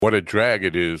What a drag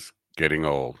it is getting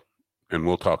old. And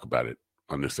we'll talk about it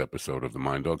on this episode of the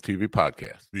Mind Dog TV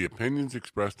podcast. The opinions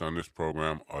expressed on this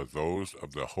program are those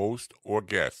of the host or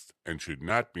guest and should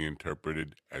not be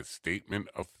interpreted as statement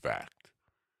of fact.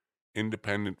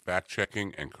 Independent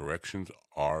fact-checking and corrections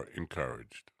are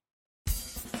encouraged.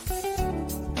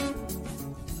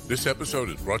 This episode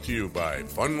is brought to you by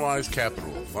Fundwise Capital.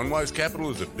 Fundwise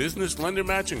Capital is a business lender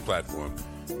matching platform.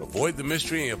 Avoid the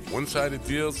mystery of one-sided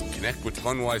deals. Connect with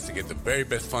Fundwise to get the very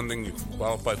best funding you can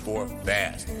qualify for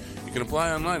fast. You can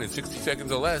apply online in 60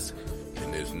 seconds or less,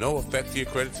 and there's no effect to your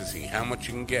credit to see how much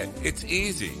you can get. It's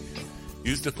easy.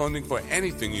 Use the funding for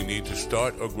anything you need to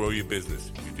start or grow your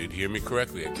business. You did hear me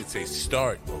correctly. I did say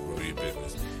start or grow your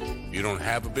business. If you don't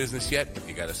have a business yet, but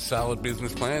you got a solid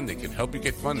business plan, they can help you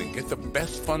get funding. Get the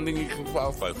best funding you can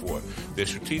qualify for. Their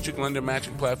strategic lender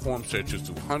matching platform searches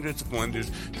through hundreds of lenders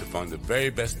to find the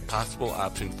very best possible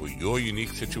option for your unique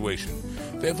situation.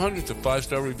 They have hundreds of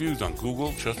 5-star reviews on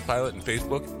Google, Trustpilot, and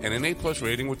Facebook, and an A+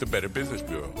 rating with the Better Business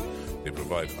Bureau. They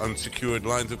provide unsecured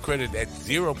lines of credit at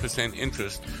 0%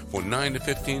 interest for 9 to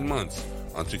 15 months.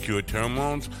 Unsecured term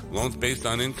loans, loans based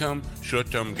on income,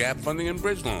 short-term gap funding, and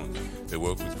bridge loans. They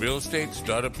work with real estate,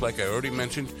 startups like I already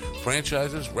mentioned,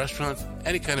 franchises, restaurants,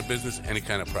 any kind of business, any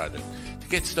kind of project. To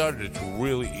get started, it's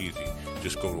really easy.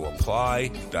 Just go to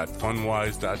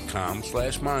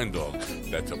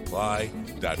apply.fundwise.com/minddog. That's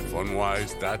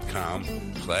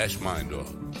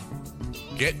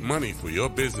apply.fundwise.com/minddog. Get money for your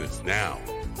business now.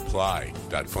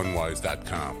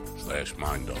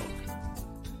 Apply.fundwise.com/minddog.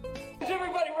 Is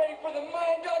everybody ready for the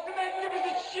Mind Dog the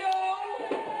Magnificent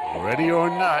Show? Ready or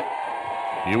not,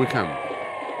 here we come.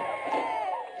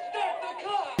 Start the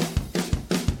clock!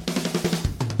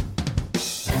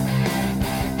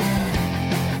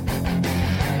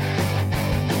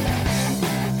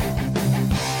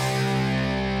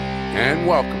 And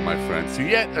welcome, my friends, to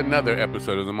yet another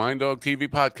episode of the Mind Dog TV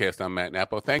podcast. I'm Matt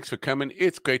Nappo. Thanks for coming.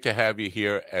 It's great to have you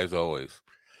here, as always.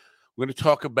 We're going to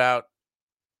talk about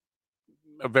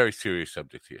a very serious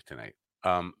subject here tonight.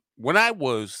 When I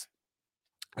was,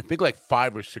 I think, like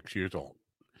 5 or 6 years old,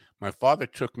 my father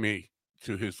took me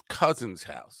to his cousin's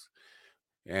house.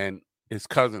 And his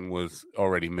cousin was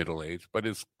already middle-aged, but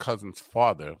his cousin's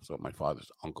father, so my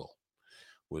father's uncle,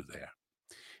 was there.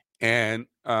 And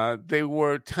they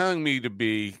were telling me to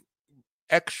be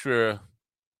extra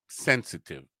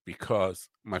sensitive because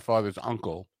my father's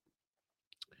uncle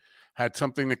had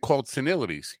something they called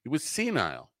senilities. He was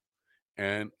senile.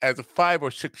 And as a 5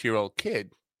 or 6 year old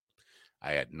kid,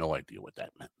 I had no idea what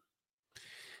that meant.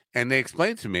 And they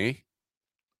explained to me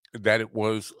that it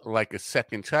was like a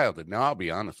second childhood. Now, I'll be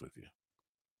honest with you.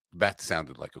 That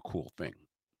sounded like a cool thing.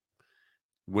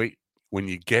 Wait, when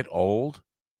you get old,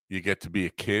 you get to be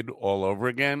a kid all over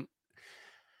again.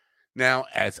 Now,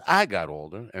 as I got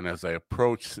older and as I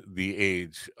approached the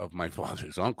age of my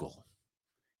father's uncle,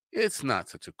 it's not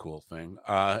such a cool thing.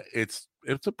 It's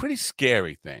a pretty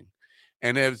scary thing.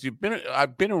 And as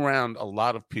I've been around a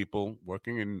lot of people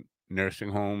working in nursing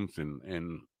homes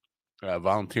and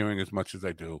volunteering as much as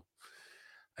I do.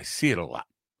 I see it a lot.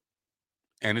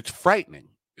 And it's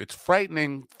frightening. It's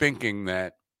frightening thinking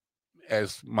that,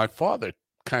 as my father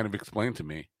kind of explained to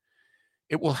me,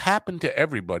 it will happen to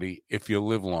everybody if you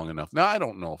live long enough. Now, I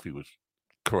don't know if he was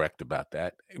correct about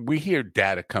that. We hear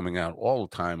data coming out all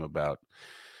the time about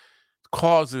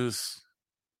causes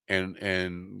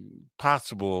and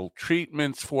possible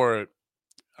treatments for it,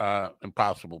 and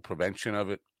possible prevention of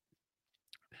it.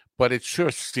 But it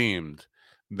sure seemed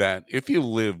that if you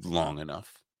lived long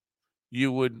enough,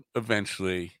 you would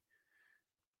eventually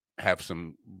have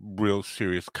some real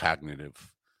serious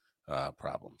cognitive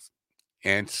problems.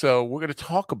 And so we're going to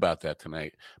talk about that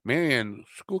tonight. Marianne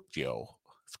Scucchio,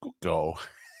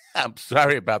 I'm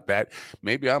sorry about that.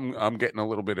 Maybe I'm getting a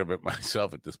little bit of it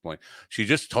myself at this point. She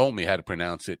just told me how to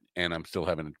pronounce it, and I'm still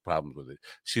having problems with it.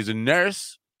 She's a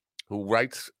nurse who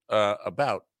writes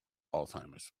about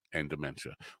Alzheimer's and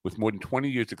dementia. With more than 20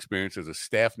 years' experience as a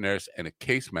staff nurse and a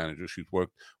case manager, she's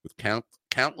worked with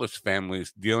countless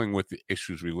families dealing with the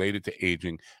issues related to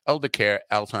aging, elder care,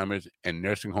 Alzheimer's, and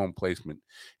nursing home placement.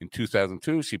 In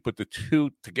 2002, she put the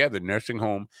two together, nursing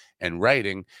home and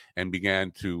writing, and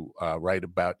began to write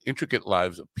about intricate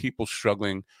lives of people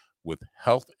struggling with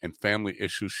health and family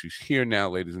issues. She's here now,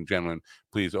 ladies and gentlemen.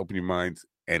 Please open your minds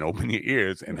and open your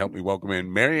ears and help me welcome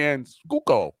in Marianne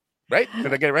Scucchio. Right?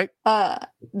 Did I get it right?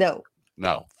 No.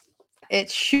 No.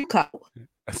 It's Schuko.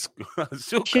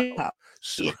 Schuko.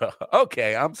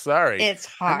 Okay, I'm sorry. It's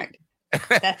hard.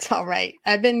 That's all right.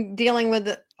 I've been dealing with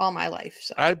it all my life.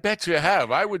 So. I bet you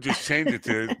have. I would just change it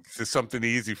to something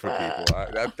easy for people.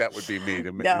 That would be me.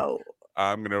 No.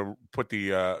 I'm going to put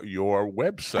the your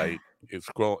website is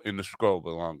in the scroll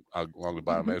along the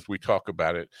bottom as we talk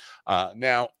about it.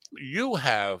 Now, you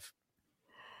have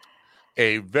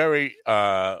a very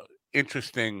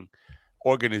interesting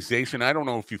organization. I don't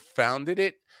know if you founded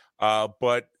it,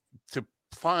 but to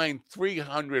find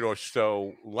 300 or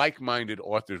so like-minded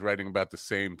authors writing about the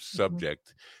same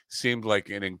subject seemed like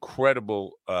an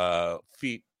incredible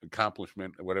feat,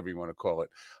 accomplishment, or whatever you want to call it.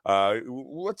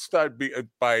 Let's start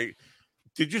by.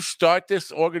 Did you start this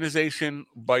organization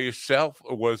by yourself,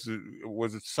 or was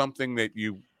it something that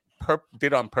you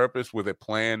did on purpose with a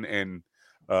plan and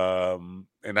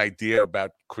an idea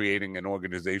about creating an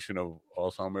organization of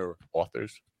Alzheimer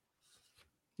authors?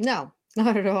 No,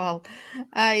 not at all.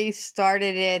 I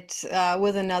started it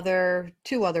with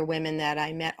two other women that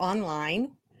I met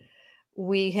online.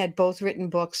 We had both written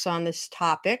books on this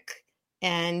topic,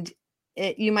 and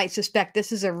you might suspect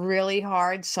this is a really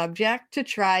hard subject to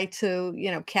try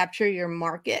to, capture your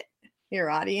market, your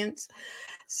audience.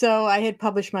 So I had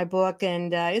published my book,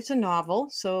 and it's a novel,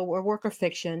 so a work of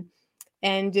fiction.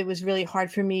 And it was really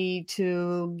hard for me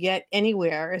to get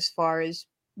anywhere as far as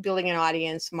building an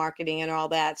audience, marketing, and all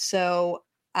that. So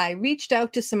I reached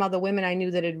out to some other women I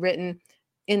knew that had written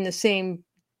in the same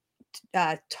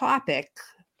topic.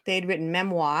 They had written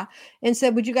memoir and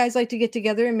said, would you guys like to get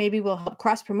together and maybe we'll help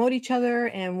cross promote each other,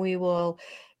 and we will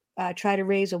try to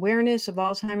raise awareness of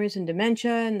Alzheimer's and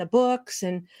dementia and the books.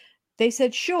 And they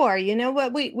said, sure. You know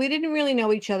what? We didn't really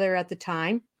know each other at the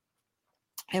time.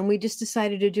 And we just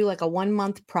decided to do like a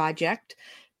 1-month project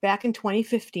back in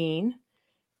 2015.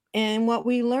 And what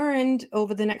we learned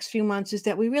over the next few months is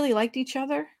that we really liked each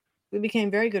other. We became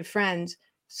very good friends.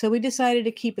 So we decided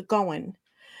to keep it going.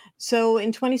 So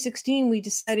in 2016, we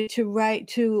decided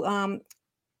to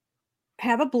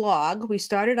have a blog. We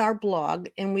started our blog,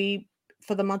 and we,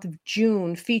 for the month of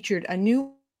June, featured a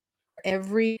new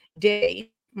every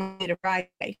day, Monday to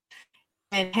Friday,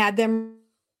 and had them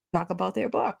talk about their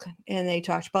book. And they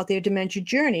talked about their dementia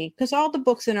journey, because all the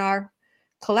books in our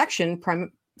collection,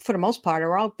 for the most part,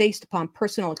 are all based upon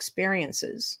personal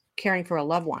experiences, caring for a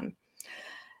loved one.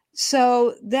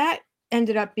 So that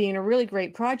ended up being a really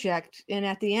great project. And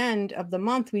at the end of the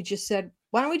month, we just said,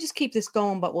 why don't we just keep this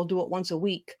going, but we'll do it once a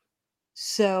week.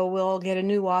 So we'll get a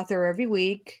new author every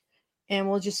week, and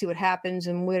we'll just see what happens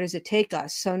and where does it take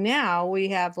us. So now we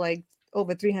have like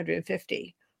over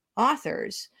 350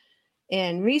 authors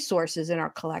and resources in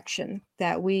our collection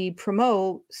that we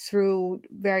promote through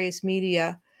various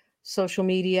media, social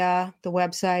media, the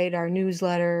website, our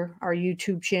newsletter, our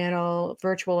YouTube channel,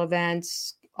 virtual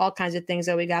events, all kinds of things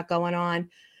that we got going on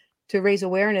to raise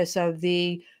awareness of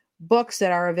the books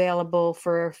that are available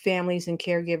for families and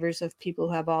caregivers of people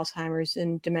who have Alzheimer's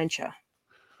and dementia.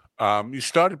 You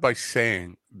started by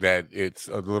saying that it's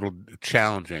a little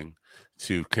challenging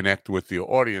to connect with the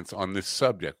audience on this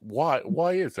subject.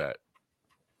 Why is that?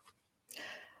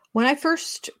 When I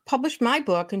first published my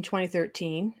book in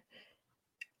 2013,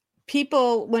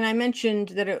 people, when I mentioned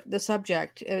that the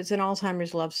subject, it was an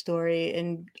Alzheimer's love story,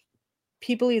 and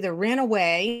people either ran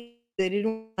away, they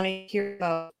didn't want to hear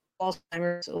about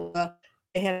Alzheimer's, or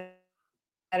they had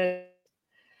it.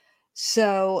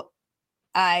 So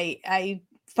I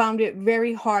found it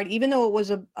very hard, even though it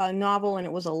was a novel and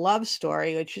it was a love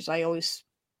story, which is, I always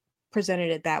presented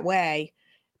it that way.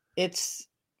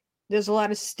 There's a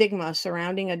lot of stigma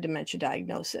surrounding a dementia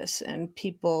diagnosis, and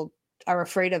people are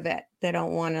afraid of it. They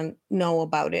don't want to know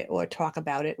about it or talk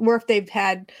about it. Or if they've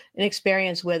had an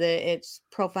experience with it, it's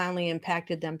profoundly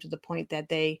impacted them to the point that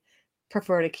they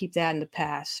prefer to keep that in the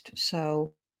past.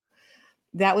 So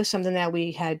that was something that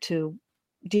we had to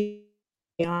deal with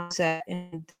at the onset.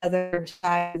 And the other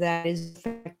side of that is the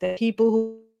fact that people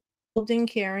who are in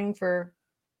caring for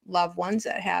loved ones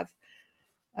that have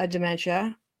a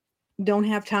dementia don't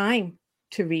have time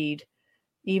to read.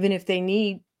 Even if they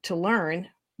need to learn,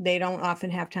 they don't often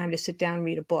have time to sit down and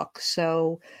read a book.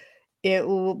 So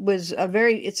it's a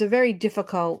very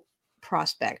difficult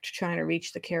prospect trying to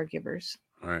reach the caregivers.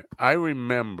 All right. I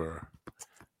remember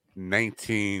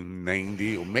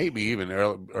 1990, or maybe even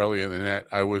earlier than that,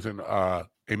 I was a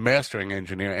mastering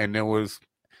engineer, and there was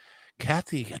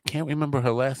Kathy, I can't remember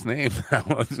her last name.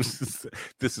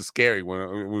 This is scary,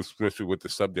 especially with the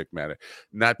subject matter.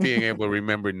 Not being able to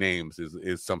remember names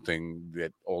is something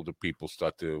that older people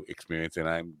start to experience, and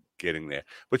I'm getting there.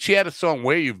 But she had a song,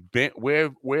 "Where You've Been,"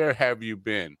 where have you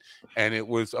been? And it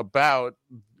was about,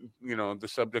 the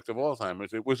subject of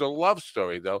Alzheimer's. It was a love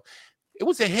story, though. It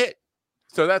was a hit,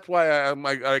 so that's why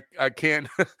I can't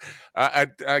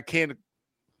I can't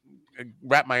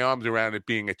wrap my arms around it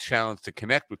being a challenge to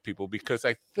connect with people, because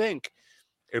I think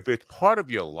if it's part of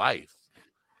your life,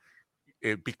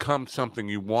 it becomes something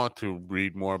you want to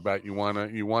read more about. You want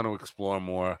to explore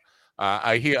more.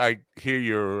 I hear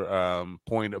your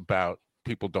point about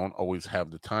people don't always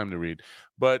have the time to read,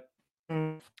 but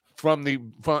Mm. from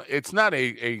it's not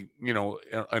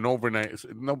an overnight.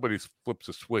 Nobody flips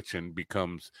a switch and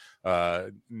becomes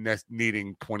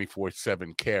needing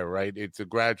 24/7 care, right? It's a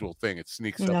gradual thing. It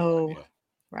sneaks up on No, you.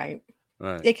 right.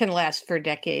 Right. It can last for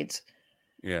decades.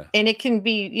 Yeah. And it can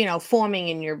be, forming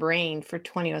in your brain for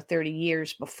 20 or 30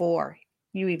 years before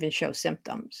you even show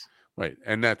symptoms. Right.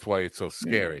 And that's why it's so Mm.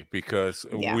 scary, because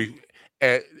Yeah.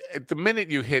 at the minute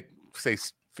you hit, say,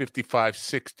 55,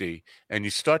 60, and you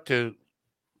start to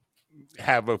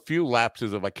have a few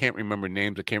lapses of, I can't remember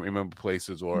names, I can't remember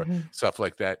places or Mhm. stuff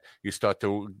like that, you start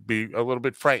to be a little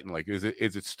bit frightened. Like, is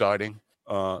it starting?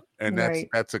 And Right.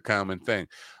 that's a common thing.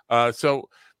 So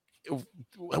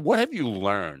what have you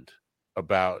learned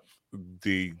about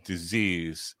the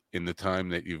disease in the time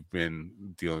that you've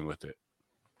been dealing with it?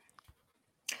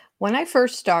 When I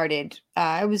first started,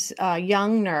 I was a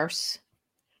young nurse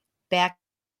back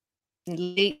in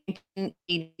the late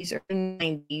 1980s or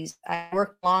 90s. I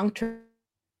worked long term.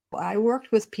 I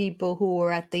worked with people who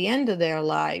were at the end of their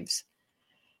lives.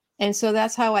 And so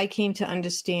that's how I came to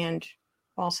understand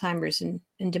Alzheimer's and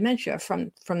dementia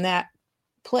from that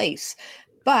place.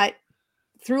 But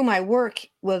through my work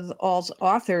with all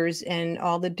authors and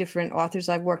all the different authors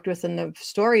I've worked with and the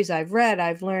stories I've read,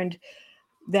 I've learned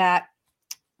that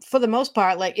for the most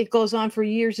part, like, it goes on for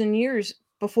years and years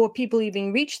before people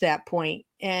even reach that point.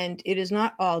 And it is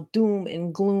not all doom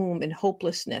and gloom and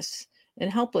hopelessness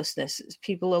and helplessness.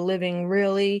 People are living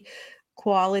really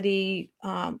quality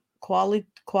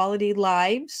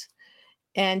lives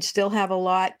and still have a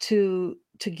lot to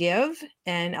give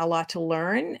and a lot to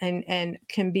learn, and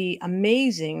can be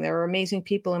amazing. There are amazing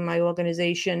people in my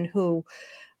organization who,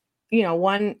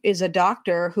 one is a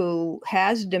doctor who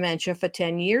has dementia for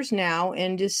 10 years now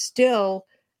and is still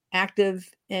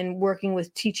active and working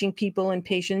with teaching people and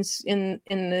patients in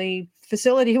the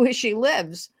facility where she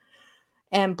lives,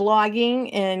 and blogging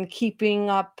and keeping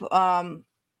up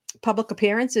public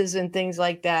appearances and things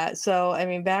like that. So, I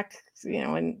mean, back,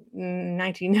 in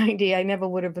 1990, I never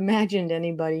would have imagined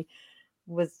anybody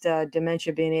with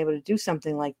dementia being able to do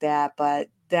something like that. But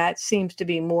that seems to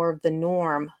be more of the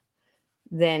norm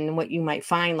than what you might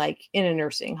find like in a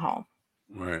nursing home.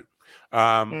 Right.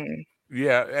 Mm.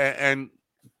 Yeah. And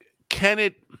can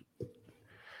it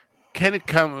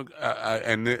come?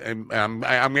 And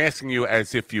I'm asking you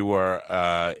as if you were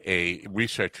a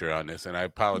researcher on this, and I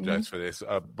apologize Mhm. for this,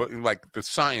 but like the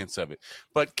science of it.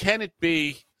 But can it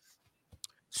be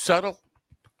subtle?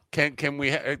 Can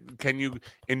you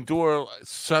endure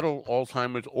subtle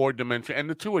Alzheimer's or dementia? And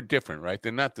the two are different, right?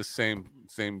 They're not the same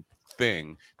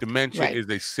thing. Dementia Right. is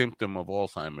a symptom of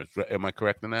Alzheimer's. Am I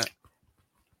correct in that?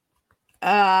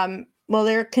 Well,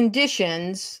 there are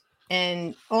conditions,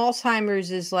 and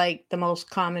Alzheimer's is like the most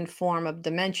common form of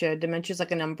dementia. Dementia is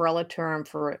like an umbrella term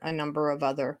for a number of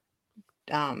other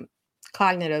um,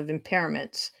 cognitive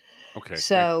impairments. Okay.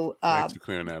 So, Thanks for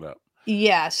clearing that up.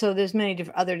 yeah, so there's many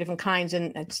other different kinds,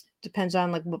 and it depends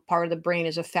on like what part of the brain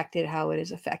is affected, how it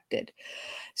is affected.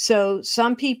 So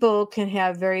some people can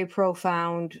have very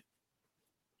profound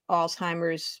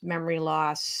Alzheimer's, memory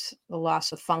loss, the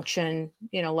loss of function,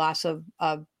 loss of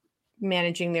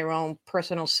managing their own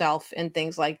personal self and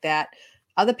things like that.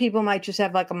 Other people might just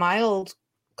have like a mild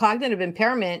cognitive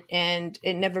impairment and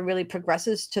it never really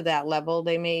progresses to that level.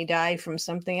 They may die from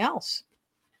something else.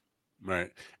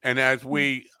 Right. And as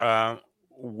Mm.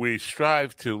 we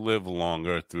strive to live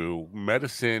longer through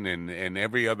medicine and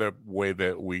every other way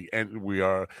that we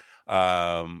are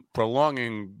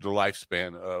prolonging the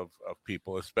lifespan of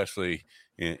people, especially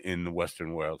in the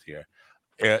Western world here.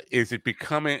 Is it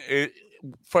becoming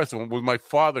first of all, was my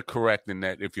father correct in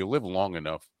that if you live long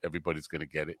enough, everybody's going to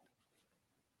get it?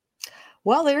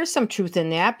 Well, there is some truth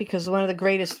in that because one of the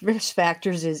greatest risk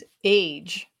factors is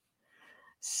age.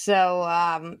 So,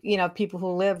 people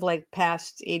who live like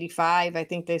past 85, I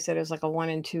think they said it was like a 1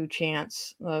 in 2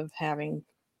 chance of having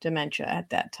dementia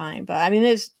at that time. But I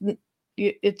mean,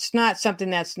 it's not something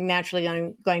that's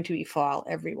naturally going to befall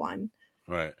everyone.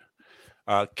 Right.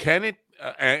 Can it?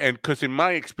 And because in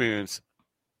my experience,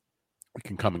 it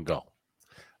can come and go.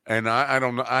 And I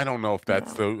don't know. I don't know if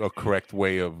that's No. a correct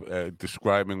way of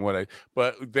describing what I.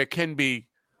 But there can be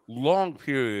long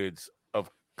periods of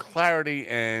clarity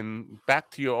and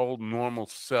back to your old normal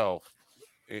self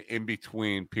in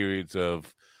between periods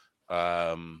of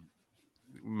um,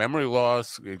 memory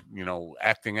loss.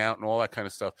 Acting out and all that kind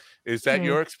of stuff. Is that Hmm.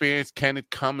 your experience? Can it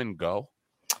come and go?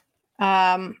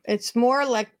 It's more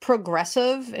like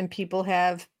progressive, and people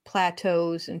have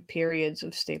plateaus and periods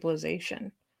of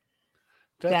stabilization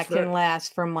That's that very, can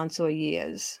last for months or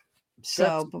years.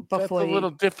 that's So that's before a you, little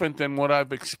different than what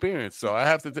I've experienced. So I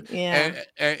have to, yeah,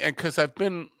 and because I've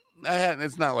been,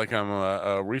 it's not like I'm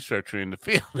a researcher in the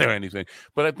field or anything,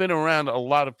 but I've been around a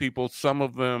lot of people, some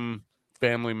of them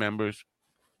family members,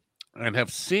 and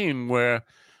have seen where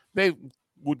they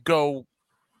would go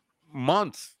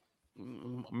months,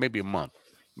 maybe a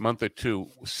month or two,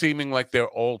 seeming like their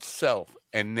old self,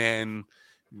 and then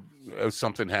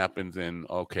something happens, and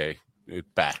okay, it's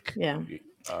back. yeah.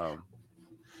 Um,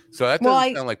 so that Well,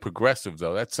 doesn't I sound like progressive,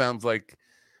 though. That sounds like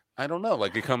I don't know,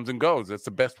 like it comes and goes. That's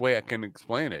the best way I can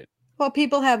explain it. well,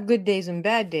 people have good days and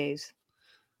bad days.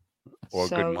 Or a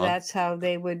good So month. that's how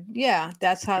they would, yeah,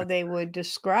 that's how they would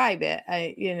describe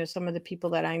it. Some of the people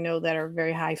that I know that are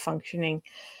very high functioning,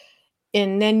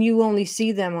 and then you only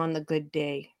see them on the good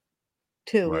day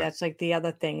too. Right. That's like the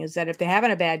other thing is that if they're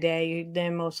having a bad day,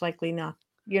 then most likely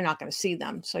you're not going to see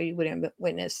them. So you wouldn't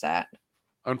witness that.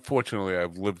 Unfortunately,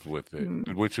 I've lived with it,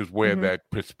 Mm-hmm. which is where that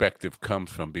perspective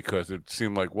comes from, because it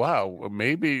seemed like, wow,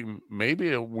 maybe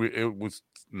it was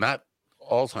not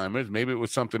Alzheimer's, maybe it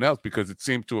was something else, because it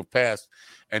seemed to have passed,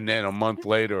 and then a month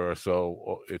later or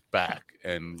so, it's back.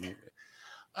 And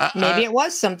Maybe I it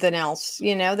was something else.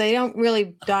 They don't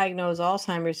really diagnose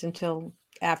Alzheimer's until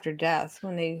after death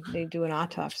when they do an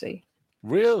autopsy.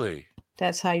 really,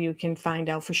 That's how you can find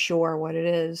out for sure what it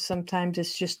is. Sometimes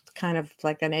it's just kind of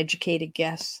like an educated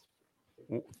guess.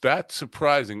 that's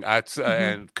surprising. That's Hmm.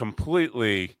 and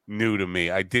completely new to me.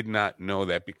 I did not know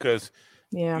that, because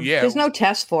Yeah, yeah, there's no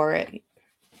test for it.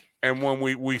 and when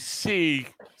we see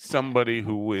somebody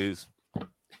who is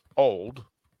old,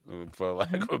 for lack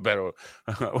Mhm. of a better,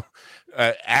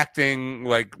 acting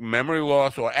like memory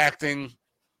loss or acting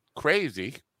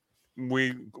crazy,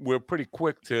 we're pretty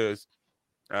quick to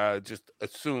just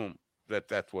assume that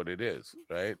that's what it is,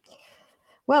 right?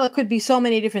 Well, it could be so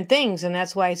many different things, and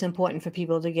that's why it's important for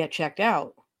people to get checked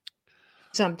out.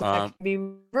 Something that Um, can be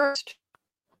reversed.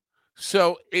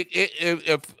 so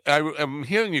if I'm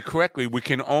hearing you correctly,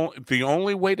 the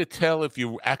only way to tell if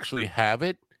you actually have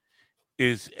it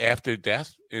is after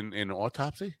death in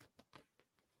autopsy.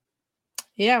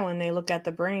 Yeah, when they look at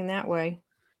the brain that way.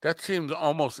 That seems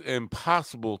almost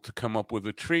impossible to come up with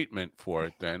a treatment for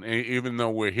it then, even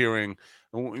though we're hearing,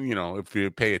 if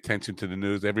you pay attention to the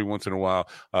news every once in a while,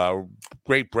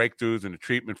 great breakthroughs in the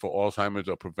treatment for Alzheimer's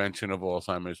or prevention of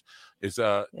Alzheimer's.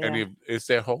 Yeah. Is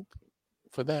there hope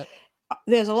for that?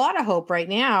 There's a lot of hope right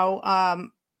now.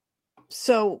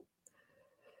 So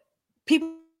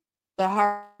people, the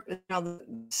heart, the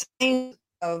signs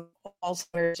of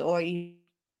Alzheimer's or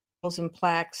and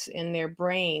plaques in their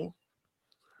brain,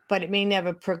 but it may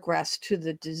never progress to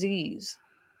the disease.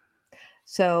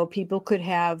 So people could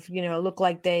have, look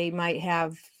like they're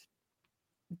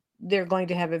going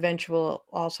to have eventual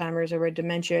Alzheimer's or a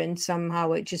dementia, and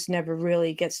somehow it just never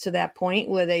really gets to that point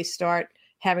where they start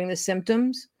having the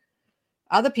symptoms.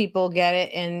 Other people get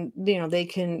it, and they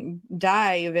can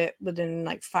die of it within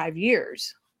like 5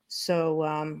 years.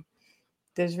 So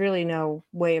there's really no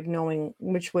way of knowing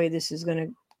which way this is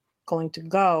going to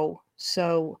go.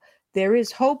 So there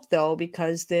is hope, though,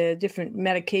 because the different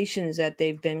medications that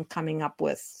they've been coming up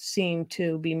with seem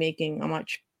to be making a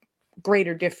much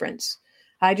greater difference.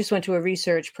 I just went to a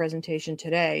research presentation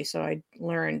today, so I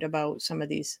learned about some of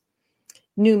these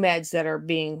new meds that are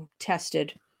being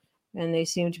tested, and they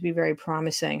seem to be very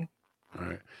promising. All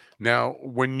right. Now,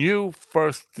 when you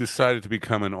first decided to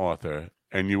become an author,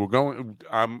 and you were going,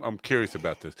 I'm curious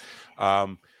about this.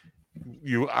 Um,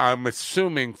 I'm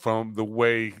assuming from the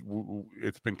way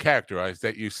it's been characterized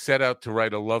that you set out to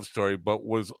write a love story, but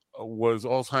was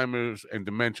Alzheimer's and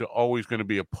dementia always going to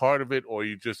be a part of it, or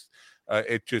it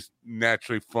just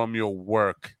naturally from your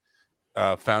work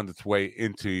found its way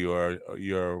into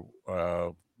your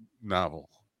novel?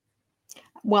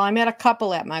 Well, I met a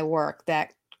couple at my work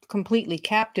that completely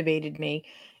captivated me,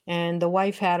 and the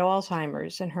wife had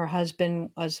Alzheimer's, and her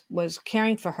husband was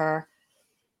caring for her,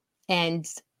 and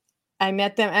I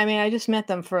met them. I mean, I just met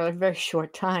them for a very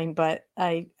short time, but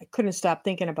I couldn't stop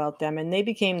thinking about them, and they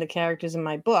became the characters in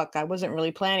my book. I wasn't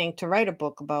really planning to write a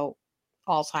book about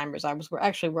Alzheimer's. I was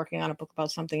actually working on a book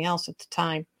about something else at the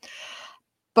time.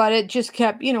 But it just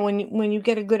kept, when you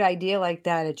get a good idea like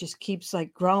that, it just keeps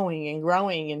like growing and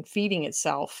growing and feeding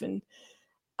itself. And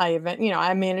I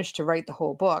managed to write the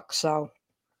whole book. So,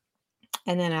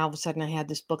 and then all of a sudden I had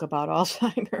this book about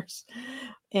Alzheimer's,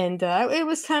 and it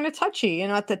was kind of touchy.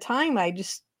 At the time, I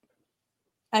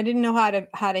didn't know how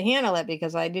to handle it,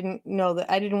 because I didn't know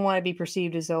that I didn't want to be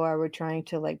perceived as though I were trying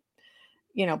to like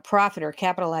profit or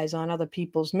capitalize on other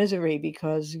people's misery,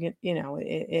 because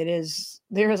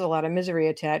there is a lot of misery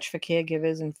attached for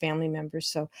caregivers and family members.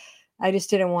 So I just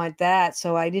didn't want that.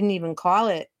 So I didn't even call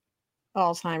it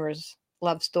Alzheimer's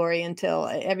Love Story until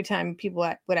every time people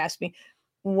would ask me,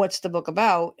 what's the book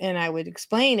about? And I would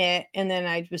explain it. And then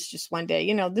I was just one day,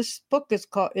 this book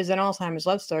is an Alzheimer's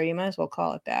love story. You might as well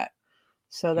call it that.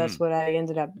 So that's what I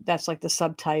ended up. That's like the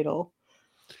subtitle.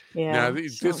 Yeah. Now,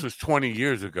 this was 20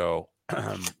 years ago,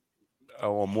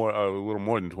 or more, a little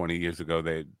more than 20 years ago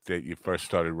that you first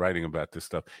started writing about this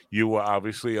stuff. You were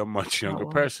obviously a much younger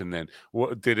person then.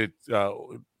 What did it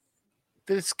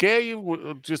scare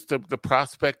you? Just the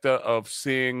prospect of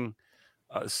seeing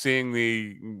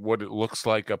what it looks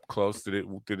like up close? Did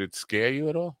it scare you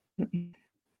at all?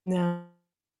 No,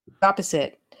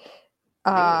 opposite.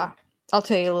 Really? I'll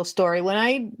tell you a little story. When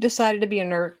I decided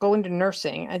to go into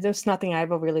nursing, there's nothing I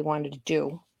ever really wanted to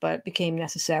do, but it became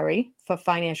necessary for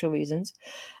financial reasons.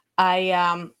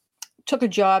 I took a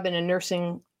job in a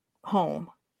nursing home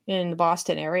in the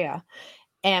Boston area.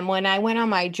 And when I went on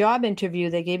my job interview,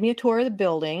 they gave me a tour of the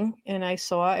building, and I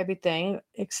saw everything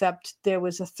except there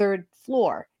was a third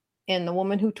floor. And the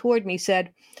woman who toured me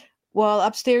said, well,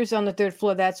 upstairs on the third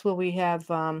floor, that's where we have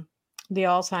the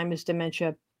Alzheimer's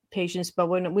dementia patients, but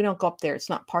we don't go up there. It's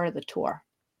not part of the tour.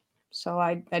 So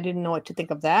I didn't know what to think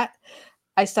of that.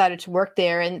 I started to work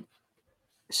there, and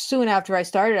soon after I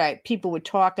started, people would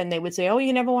talk and they would say, oh,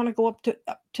 you never want to go up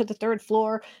to the third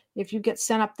floor. If you get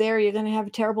sent up there, you're going to have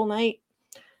a terrible night.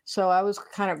 So I was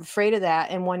kind of afraid of that.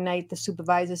 And one night the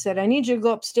supervisor said, I need you to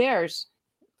go upstairs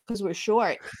because we're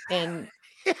short and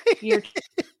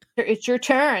it's your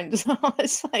turn. So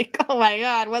it's like, oh my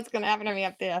God, what's going to happen to me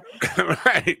up there?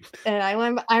 Right. And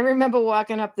I remember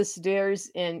walking up the stairs,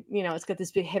 and, it's got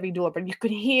this big heavy door, but you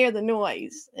could hear the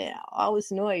noise, all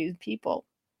this noise, people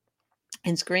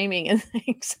and screaming and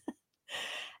things.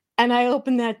 And I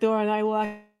opened that door and I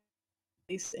walked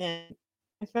in.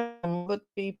 I found good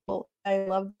people. I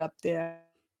loved up there.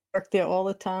 I worked there all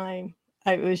the time.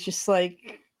 I was just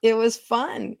like, it was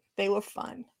fun. They were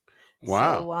fun.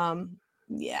 Wow. So,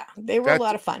 yeah, they were a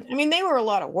lot of fun. I mean, they were a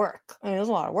lot of work. I mean, there's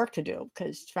a lot of work to do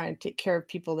because trying to take care of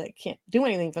people that can't do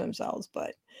anything for themselves.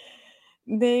 But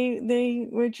they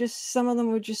were just, some of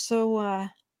them were just so,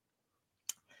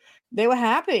 they were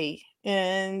happy,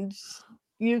 and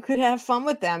you could have fun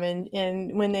with them.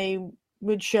 And when they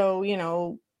would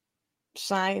show,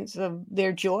 signs of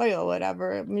their joy or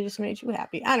whatever, it just made you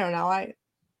happy. I don't know. I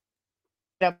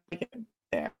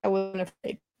wasn't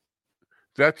afraid.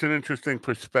 That's an interesting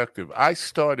perspective. I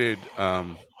started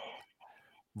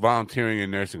volunteering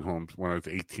in nursing homes when I was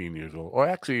 18 years old, or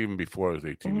actually even before I was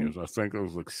 18 years old. I think it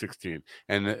was like 16.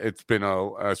 And it's been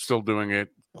still doing it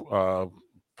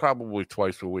probably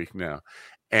twice a week now.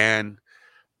 And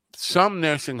some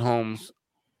nursing homes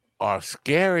are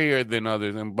scarier than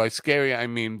others. And by scary, I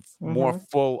mean more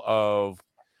full of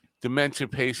dementia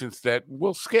patients that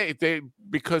will scare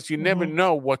because you never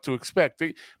know what to expect.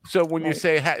 So when you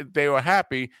say they were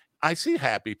happy, I see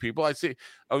happy people. I see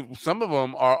some of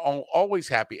them are always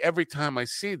happy every time I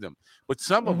see them, but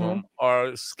some of them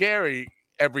are scary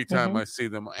every time I see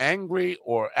them, angry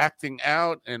or acting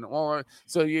out and all.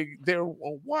 So there are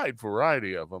a wide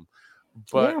variety of them,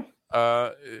 but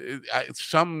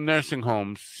some nursing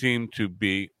homes seem to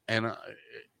be, and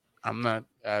I'm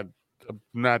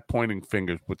not pointing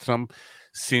fingers, but some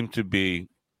seem to be,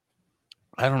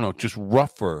 I don't know, just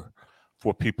rougher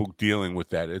for people dealing with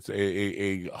that. It's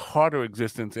a harder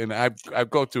existence. And I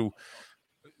go to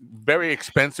very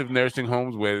expensive nursing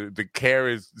homes where the care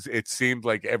it seems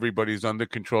like everybody's under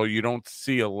control. You don't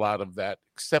see a lot of that,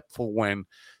 except for when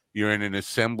you're in an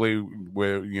assembly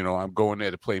where, I'm going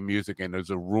there to play music and there's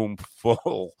a room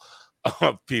full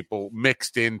of people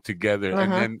mixed in together,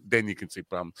 and then you can see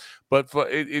problems. But for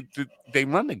they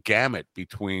run the gamut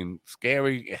between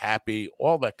scary, happy,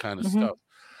 all that kind of stuff.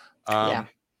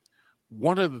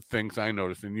 One of the things I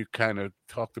noticed, and you kind of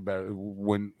talked about it,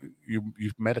 when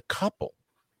you've met a couple,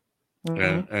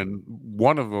 and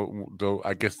one of the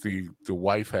I guess the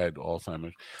wife had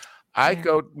Alzheimer's.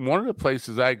 One of the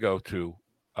places I go to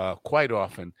quite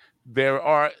often, there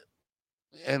are.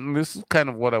 And this is kind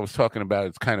of what I was talking about.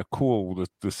 It's kind of cool with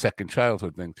the second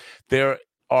childhood thing.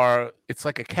 It's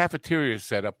like a cafeteria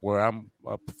setup where I'm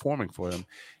performing for them.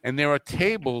 And there are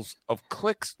tables of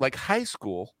cliques like high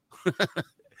school,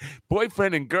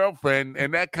 boyfriend and girlfriend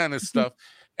and that kind of stuff.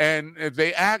 And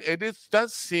it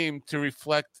does seem to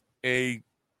reflect a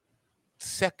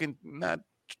second, not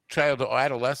childhood or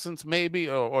adolescence maybe,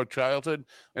 or childhood.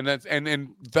 And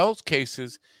in those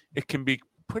cases, it can be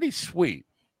pretty sweet.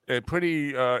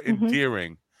 Pretty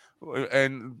endearing.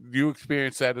 And you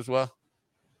experienced that as well?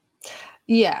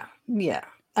 Yeah, yeah.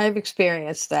 I've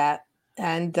experienced that.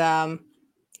 And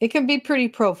it can be pretty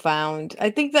profound. I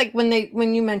think like when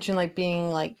you mention like being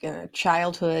like in a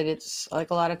childhood, it's like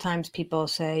a lot of times people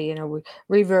say,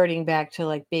 reverting back to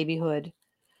like babyhood.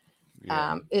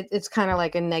 Yeah. It's kind of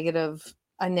like a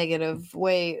negative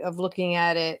way of looking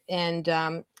at it,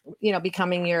 and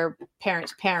becoming your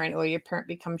parent's parent, or your parent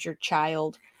becomes your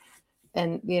child.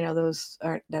 And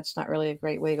that's not really a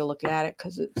great way to look at it,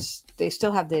 because they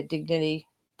still have their dignity.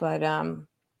 But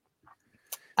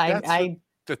That's I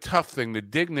the tough thing, the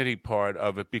dignity part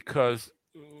of it, because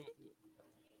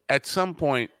at some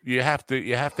point you have to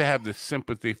have the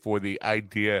sympathy for the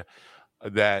idea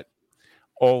that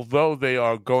although they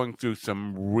are going through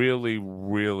some really,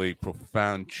 really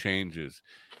profound changes,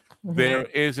 Mhm, there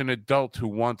is an adult who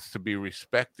wants to be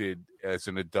respected as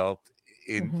an adult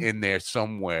in mhm. in there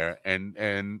somewhere,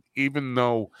 and even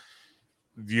though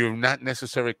you're not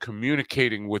necessarily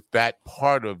communicating with that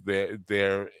part of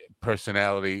their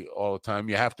personality all the time,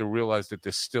 you have to realize that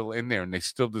they're still in there and they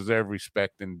still deserve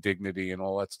respect and dignity and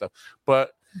all that stuff.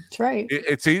 But That's right.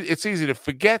 it's easy to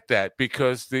forget that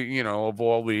because of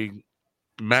all the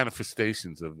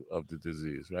manifestations of the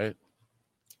disease, right?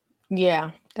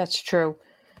 Yeah, that's true.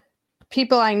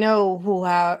 People I know who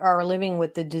are living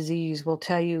with the disease will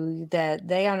tell you that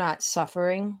they are not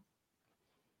suffering.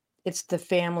 It's the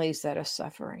families that are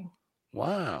suffering.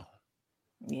 Wow.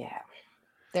 Yeah,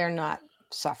 they're not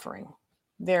suffering.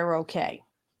 They're okay.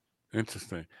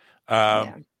 Interesting.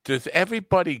 Yeah. Does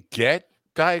everybody get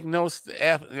diagnosed?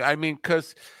 I mean,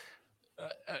 because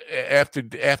after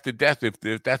death,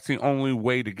 if that's the only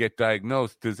way to get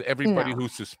diagnosed, does everybody No,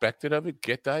 who's suspected of it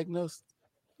get diagnosed?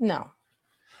 no,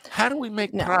 How do we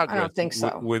make no, I progress don't think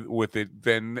with so. with it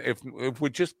then? If we're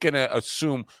just gonna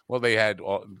assume, well, they had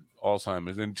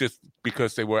Alzheimer's, and just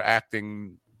because they were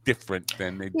acting different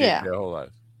than they did Yeah. their whole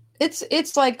life.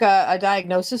 It's like a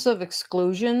diagnosis of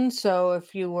exclusion. So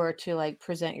if you were to like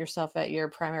present yourself at your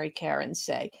primary care and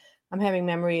say, I'm having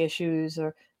memory issues,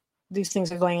 or these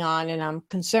things are going on and I'm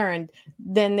concerned,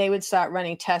 then they would start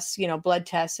running tests, blood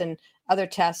tests and other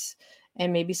tests,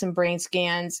 and maybe some brain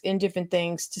scans and different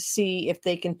things to see if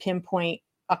they can pinpoint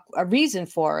a reason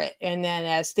for it. And then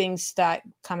as things start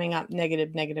coming up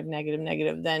negative, negative, negative,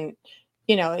 negative, then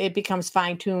it becomes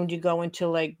fine tuned. You go into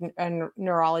like a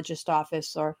neurologist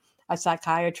office or a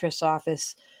psychiatrist's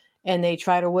office, and they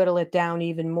try to whittle it down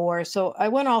even more. So I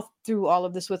went all through all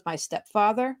of this with my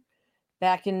stepfather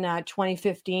back in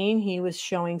 2015. He was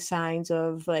showing signs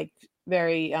of like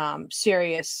very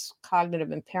serious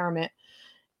cognitive impairment.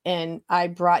 And I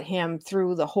brought him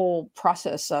through the whole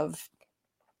process of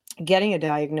getting a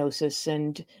diagnosis.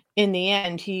 And in the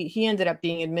end, he ended up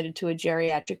being admitted to a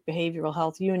geriatric behavioral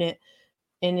health unit.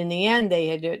 And in the end, they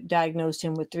had diagnosed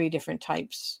him with 3 different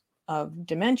types of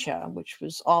dementia, which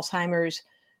was Alzheimer's,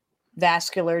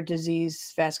 vascular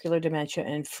disease, vascular dementia,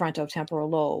 and frontotemporal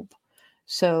lobe.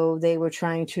 So they were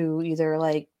trying to either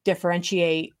like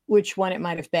differentiate which one it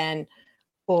might have been,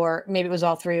 or maybe it was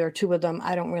all 3 or 2 of them.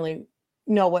 I don't really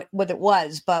know what it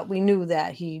was, but we knew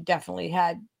that he definitely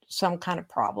had some kind of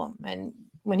problem. And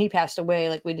when he passed away,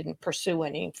 like, we didn't pursue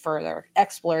any further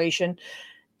exploration.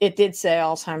 It did say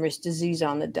Alzheimer's disease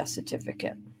on the death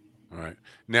certificate. All right.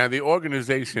 Now the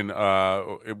organization,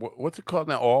 what's it called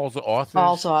now? All's All's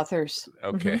Authors. authors.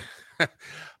 Okay.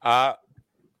 uh,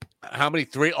 how many?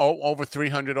 Over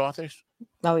 300 authors.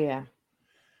 Oh yeah.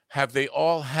 Have they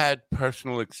all had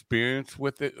personal experience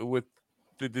with it, with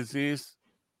the disease?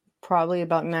 Probably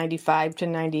about 95 to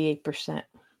 98%.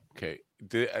 Okay.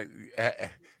 Do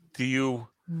you?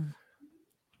 Mm.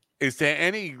 Is there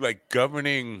any like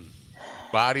governing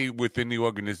body within the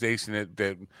organization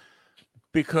that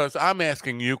because I'm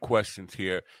asking you questions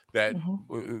here that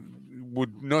Mhm.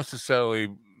 would necessarily,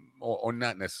 or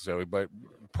not necessarily, but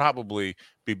probably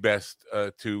be best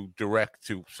to direct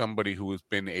to somebody who has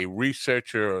been a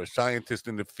researcher or a scientist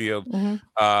in the field. Mhm.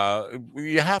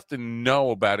 You have to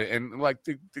know about it, and like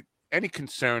any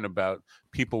concern about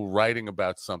people writing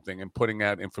about something and putting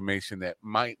out information that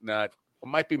might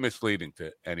be misleading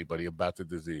to anybody about the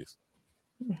disease.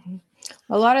 Mhm.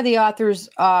 A lot of the authors,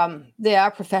 they are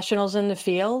professionals in the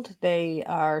field. They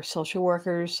are social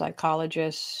workers,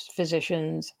 psychologists,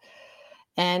 physicians,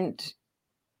 and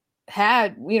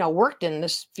had, worked in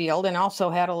this field, and also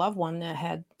had a loved one that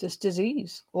had this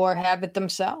disease or have it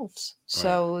themselves. Right.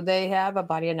 So they have a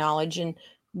body of knowledge, and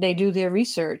they do their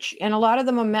research. And a lot of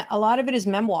them, a lot of it is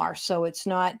memoir. So it's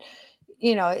not,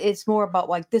 it's more about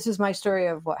like, this is my story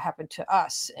of what happened to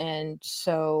us. And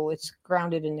so it's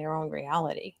grounded in their own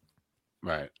reality.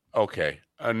 Right. Okay.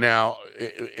 Now,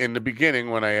 in the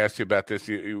beginning, when I asked you about this,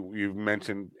 you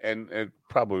mentioned, and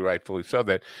probably rightfully so,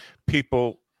 that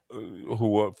people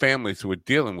who are families who are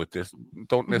dealing with this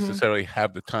don't Hmm. necessarily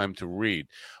have the time to read.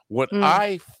 What Mm.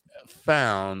 I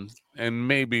found, and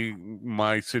maybe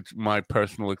my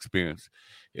personal experience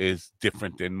is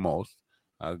different than most.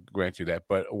 I'll grant you that.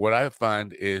 But what I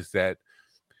find is that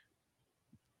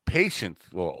patients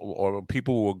or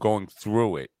people who are going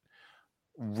through it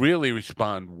really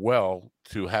respond well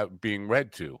to have being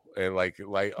read to, and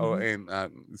Hmm.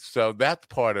 and so that's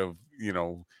part of,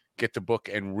 get the book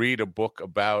and read a book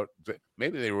about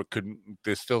maybe couldn't,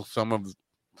 there's still some of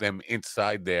them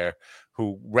inside there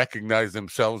who recognize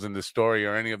themselves in the story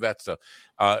or any of that stuff.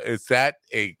 Is that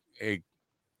a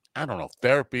I don't know,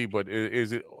 therapy, but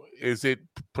is it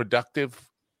productive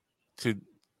to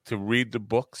read the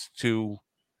books, to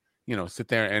sit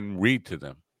there and read to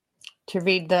them? To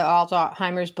read the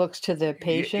Alzheimer's books to the Yeah,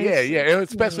 patients. yeah,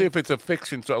 especially if it's a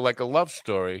fiction, so like a love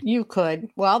story. You could.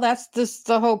 Well, that's just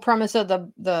the whole premise of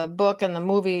the book and the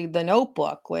movie, The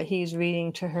Notebook, where he's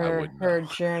reading to I her wouldn't her know.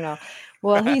 journal.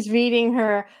 Well, he's reading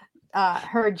her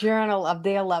journal of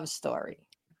their love story,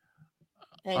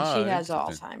 and she Oh, has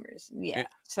interesting. Alzheimer's. Yeah, I-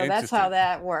 so that's how Interesting.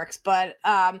 that works. But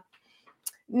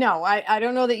no, I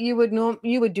don't know that you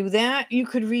would do that. You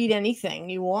could read anything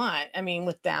you want. I mean,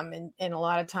 with them, and a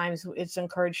lot of times it's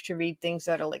encouraged to read things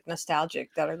that are like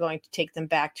nostalgic, that are going to take them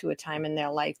back to a time in their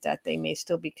life that they may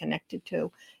still be connected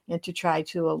to, and to try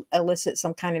to elicit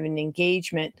some kind of an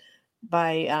engagement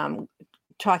by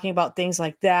talking about things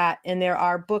like that. And there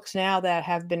are books now that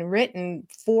have been written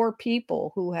for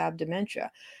people who have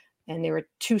dementia, and there were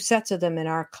two sets of them in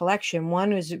our collection.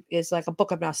 One is like a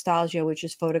book of nostalgia, which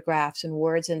is photographs and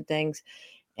words and things,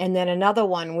 and then another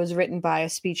one was written by a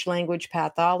speech language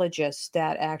pathologist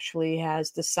that actually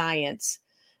has the science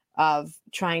of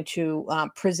trying to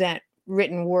present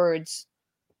written words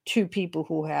to people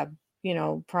who have,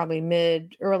 probably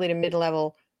early to mid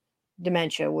level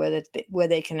dementia, where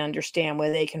they can understand,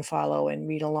 where they can follow and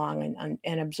read along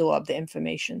and absorb the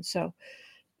information. So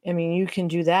I mean, you can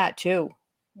do that too.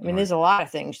 I mean, Right. there's a lot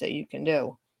of things that you can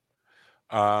do.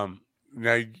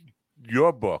 Now,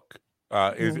 your book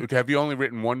is. Mhm. Have you only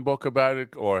written one book about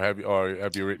it, or have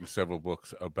you written several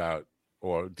books about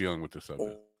or dealing with the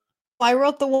subject? I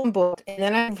wrote the one book, and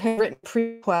then I've written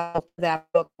prequel to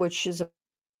that book, which is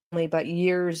only about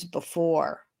years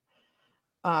before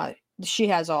uh, she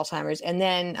has Alzheimer's, and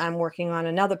then I'm working on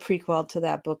another prequel to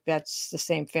that book that's the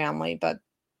same family, but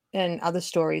and other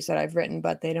stories that I've written,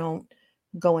 but they don't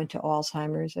go into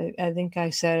Alzheimer's. I think I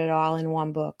said it all in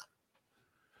one book.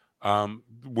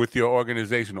 With your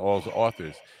organization, All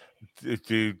Authors,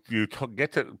 do you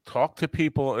get to talk to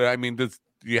people? I mean, do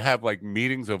you have like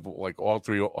meetings of like all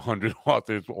 300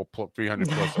 authors or 300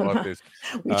 plus authors?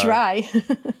 We Uh, try.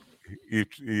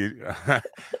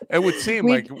 it would seem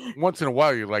like We once in a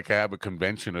while you'd like to have a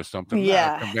convention or something, not a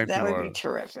Yeah, convention that would be or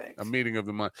terrific. a meeting of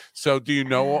the month. So, do you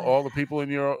know all the people in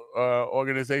your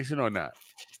organization or not?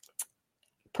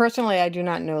 Personally, I do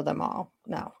not know them all.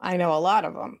 No, I know a lot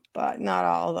of them, but not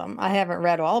all of them. I haven't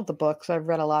read all of the books. I've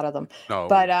read a lot of them, No.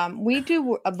 but we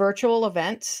do virtual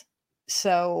events.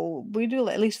 So we do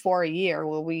at least 4 a year,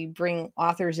 where we bring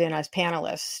authors in as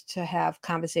panelists to have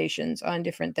conversations on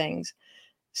different things.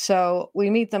 So we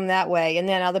meet them that way, and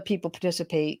then other people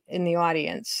participate in the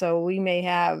audience. So we may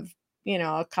have,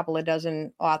 a couple of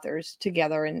dozen authors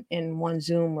together in one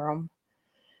Zoom room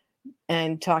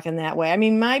and talking that way. I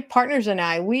mean, my partners and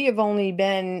I, we have only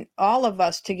been, all of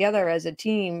us together as a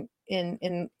team,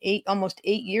 in almost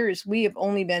 8 years. We have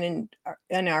only been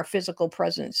in our physical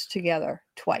presence together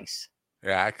twice.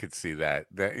 Yeah, I could see that.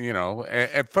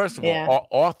 And first of all, Yeah.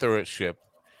 authorship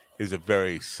is a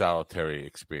very solitary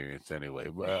experience anyway.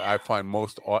 I find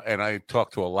and I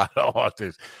talk to a lot of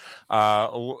authors.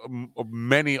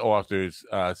 Many authors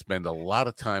spend a lot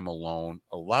of time alone,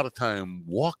 a lot of time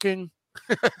walking.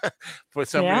 For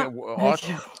some Yeah. reason, I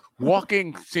do.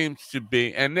 walking seems to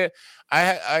be. And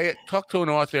I talked to an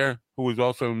author who is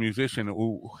also a musician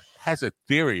who has a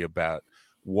theory about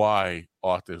why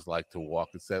authors like to walk.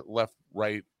 It's that left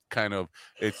right kind of,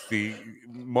 it's the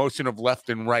motion of left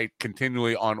and right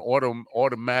continually on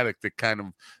automatic that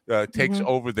kind of takes Hmm.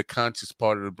 over the conscious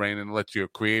part of the brain and lets your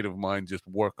creative mind just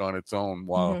work on its own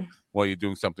while Hmm. you're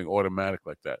doing something automatic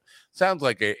like that. Sounds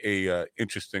like a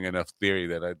interesting enough theory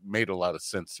that it made a lot of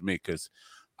sense to me, because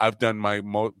I've done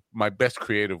my best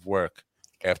creative work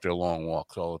after long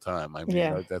walks all the time. I mean,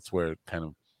 Yeah. that's where it kind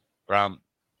of.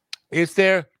 Is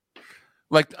there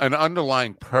like an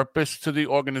underlying purpose to the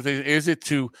organization? Is it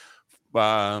to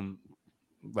um,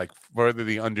 like further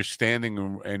the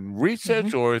understanding and research,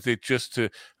 Mhm. or is it just to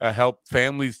help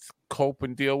families cope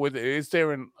and deal with it? Is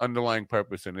there an underlying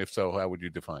purpose, and if so, how would you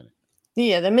define it?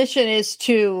 Yeah, the mission is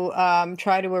to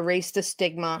try to erase the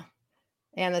stigma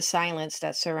and the silence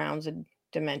that surrounds a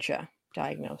dementia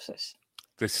diagnosis.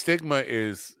 The stigma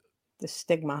is The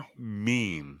stigma.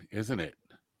 mean, isn't it?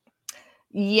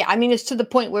 Yeah, I mean, it's to the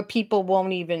point where people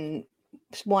won't even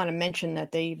want to mention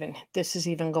that this is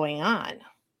even going on.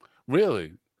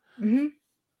 Really, Hmm.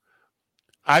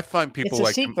 I find It's people a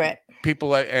like secret. people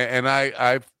like, and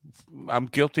I'm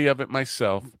guilty of it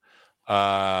myself.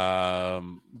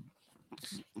 Um,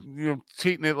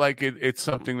 treating it like it's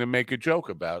something to make a joke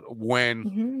about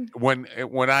Hmm.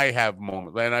 when I have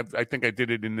moments, and I think I did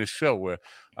it in this show where,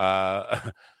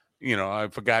 I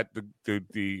forgot the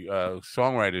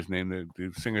songwriter's name,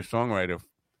 the singer songwriter,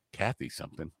 Kathy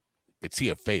something. Could see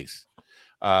her face.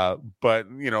 But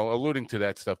alluding to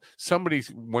that stuff, somebody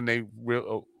when they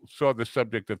saw the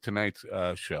subject of tonight's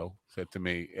show said to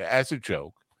me as a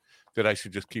joke that I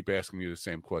should just keep asking you the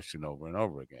same question over and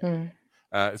over again.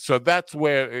 Mm. So that's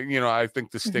where I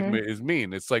think the stigma Hmm. is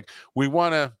mean. It's like we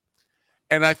want to,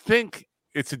 and I think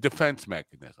it's a defense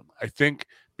mechanism. I think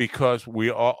because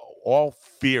we all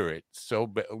fear it,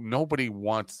 so nobody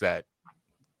wants that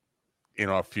in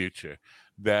our future.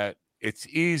 That it's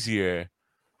easier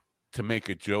to make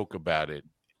a joke about it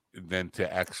than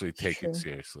to actually It's take it true.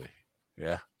 seriously.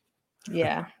 Yeah.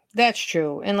 Yeah, that's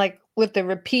true. And like with the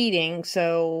repeating,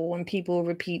 so when people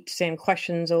repeat the same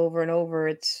questions over and over,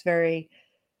 it's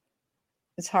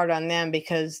hard on them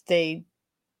because they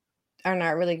are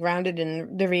not really grounded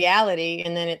in the reality,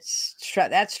 and then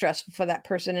that's stressful for that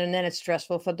person, and then it's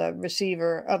stressful for the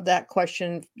receiver of that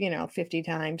question 50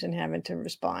 times and having to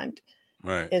respond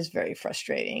Right. is very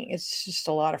frustrating. It's just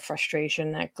a lot of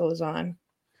frustration that goes on.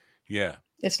 Yeah.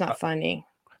 It's Uh, not funny.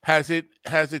 has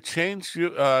it changed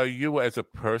you as a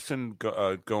person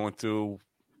going through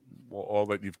all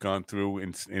that you've gone through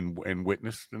and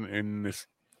witnessed in this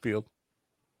field?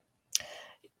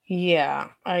 Yeah,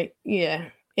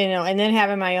 and then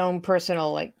having my own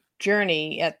personal like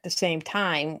journey at the same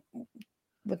time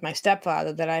with my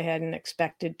stepfather that I hadn't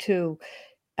expected to.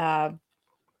 uh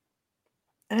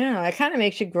I don't know, it kind of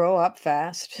makes you grow up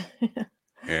fast.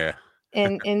 Yeah.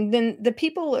 And then the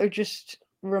people are just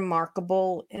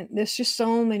remarkable, and there's just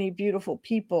so many beautiful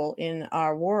people in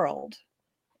our world.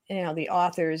 The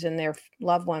authors and their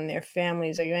loved one, their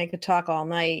families. I could talk all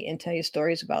night and tell you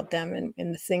stories about them and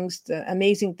the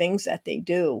amazing things that they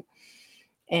do.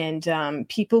 And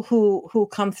people who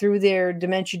come through their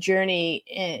dementia journey,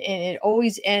 and it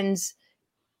always ends.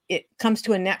 It comes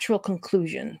to a natural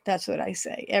conclusion. That's what I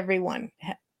say.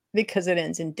 Because it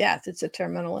ends in death. It's a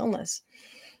terminal illness,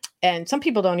 and some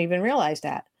people don't even realize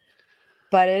that,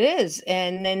 but it is.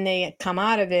 And then they come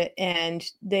out of it and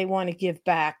they want to give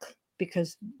back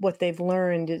because what they've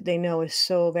learned they know is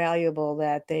so valuable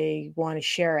that they want to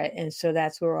share it. And so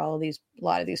that's where a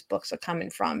lot of these books are coming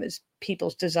from, is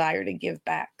people's desire to give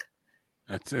back.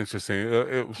 That's interesting.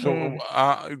 So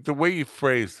Mm. the way you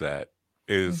phrase that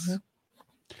Hmm. is,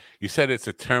 you said it's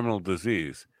a terminal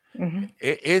disease. Hmm.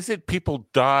 Is it people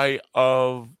die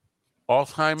of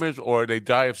Alzheimer's, or they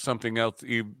die of something else,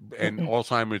 and Mm-mm.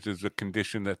 Alzheimer's is a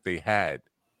condition that they had?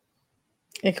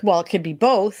 Well, it could be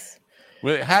both,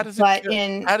 Well, how does it but kill?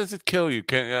 in How does it kill you?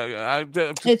 it's I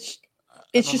it's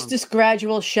don't just know. this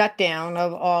gradual shutdown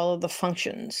of all of the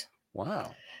functions.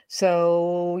 Wow.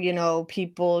 So,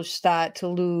 people start to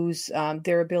lose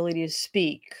their ability to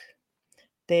speak.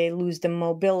 They lose the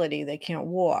mobility. They can't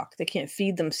walk. They can't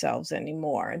feed themselves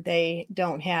anymore. They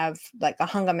don't have like a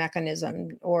hunger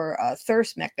mechanism or a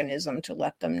thirst mechanism to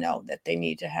let them know that they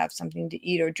need to have something to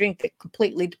eat or drink. They're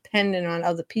completely dependent on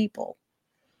other people.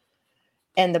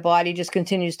 And the body just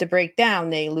continues to break down.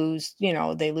 They lose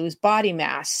body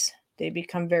mass. They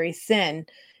become very thin.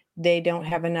 They don't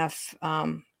have enough.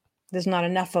 There's not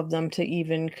enough of them to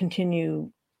even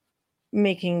continue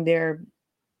making their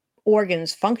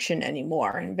organs function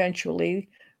anymore. And eventually,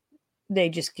 they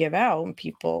just give out,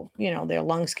 and their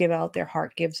lungs give out, their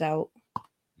heart gives out.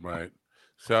 Right.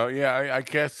 So yeah, I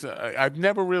guess I've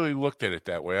never really looked at it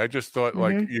that way. I just thought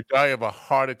like Hmm. you die of a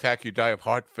heart attack, you die of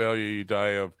heart failure, you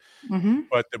die of, Hmm.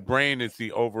 but the brain is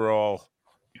the overall.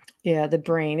 Yeah, the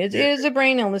brain. It Yeah. is a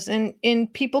brain illness,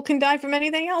 and people can die from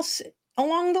anything else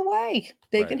along the way.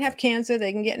 They can Right. have cancer,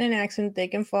 they can get in an accident, they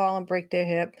can fall and break their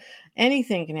hip.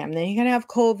 Anything can happen. They can have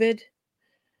COVID.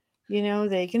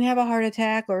 They can have a heart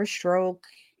attack or a stroke.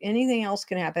 Anything else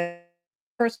can happen.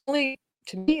 Personally,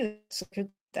 to me, it's a good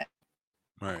thing.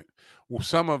 Right. Well,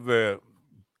 some of the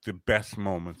best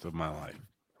moments of my life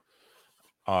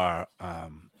are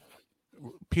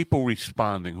people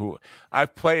responding. Who I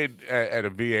played at a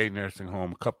VA nursing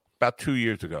home about 2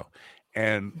 years ago,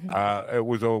 and it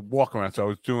was a walk around. So I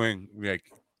was doing like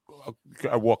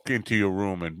I walk into your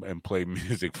room and play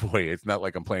music for you. It's not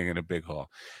like I'm playing in a big hall.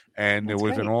 And there That's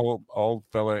was an great. old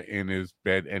fella in his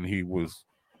bed, and he was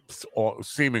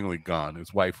seemingly gone.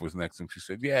 His wife was next to him. She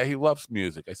said, "Yeah, he loves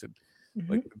music." I said,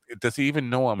 "Like, does he even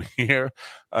know I'm here?"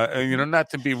 And, not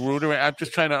to be rude, I'm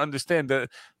just trying to understand that.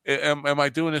 Am I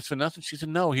doing this for nothing? She said,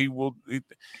 "No, he will."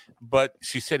 But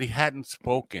she said he hadn't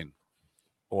spoken,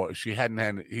 or he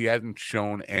hadn't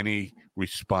shown any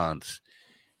response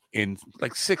in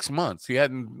like 6 months. He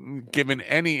hadn't given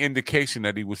any indication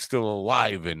that he was still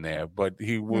alive in there, but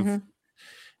he was.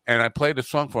 And I played a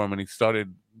song for him, and he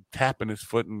started tapping his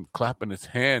foot and clapping his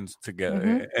hands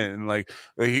together, and like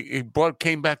he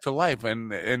came back to life,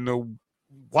 and the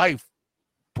wife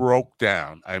broke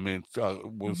down. I mean, it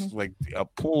was like a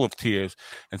pool of tears,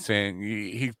 and saying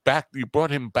he's back. You brought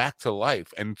him back to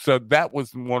life, and so that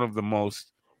was one of the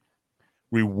most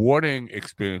rewarding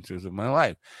experiences of my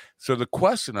life. So the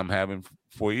question I'm having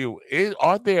for you is: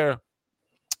 are there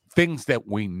things that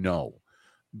we know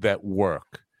that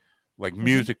work, like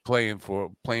music, playing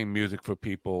music for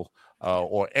people,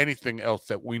 or anything else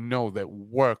that we know that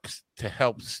works to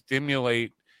help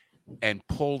stimulate and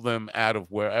pull them out of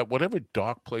whatever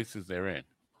dark places they're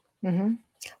in?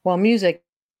 Well, music,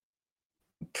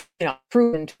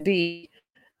 proven to be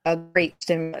a great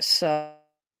stimulus.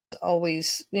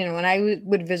 Always, when I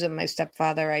would visit my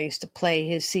stepfather, I used to play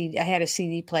his CD. I had a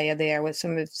CD player there with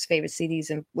some of his favorite CDs,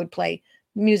 and would play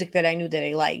music that I knew that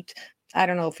he liked. I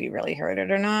don't know if you really heard it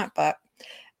or not, but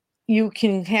you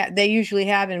can they usually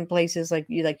have in places like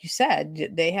you said,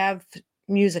 they have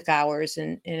music hours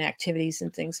and activities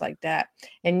and things like that.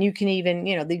 And you can even,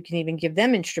 they can even give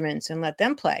them instruments and let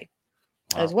them play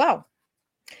as well.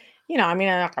 I mean,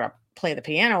 I'm not going to play the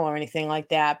piano or anything like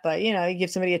that, but you give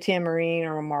somebody a tambourine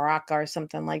or a maraca or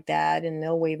something like that, and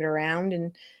they'll wave it around,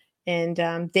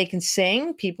 and they can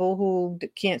sing. People who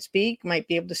can't speak might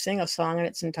be able to sing a song in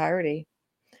its entirety,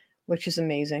 which is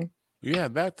amazing. Yeah,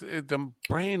 the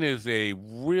brain is a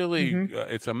really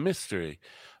it's a mystery.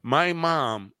 My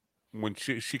mom, when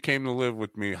she came to live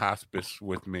with me, hospice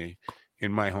with me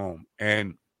in my home,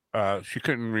 and she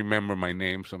couldn't remember my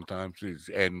name sometimes,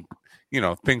 and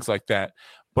things like that.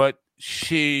 But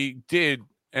she did,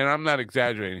 and I'm not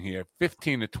exaggerating here,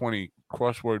 15 to 20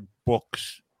 crossword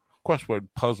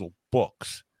puzzle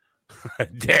books a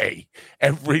day,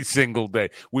 every single day.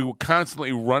 We were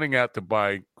constantly running out to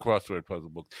buy crossword puzzle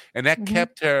books, and that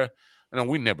kept her.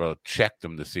 We never checked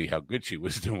them to see how good she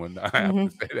was doing. I have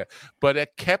to say that, but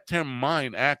it kept her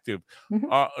mind active.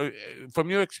 From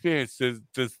your experience, is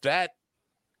that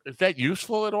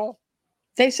useful at all?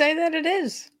 They say that it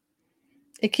is.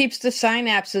 It keeps the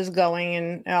synapses going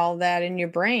and all that in your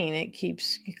brain. It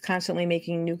keeps constantly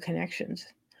making new connections.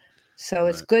 So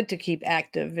it's good to keep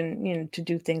active and, to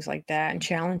do things like that and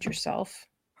challenge yourself.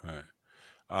 Right.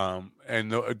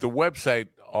 And the website,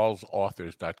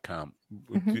 allsauthors.com.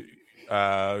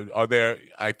 Are there,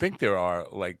 I think there are,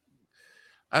 like,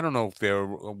 I don't know if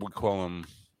we call them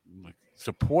like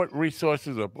support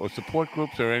resources or support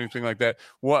groups or anything like that.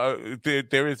 Well,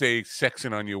 there is a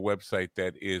section on your website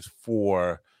that is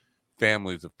for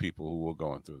families of people who are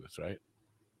going through this, right?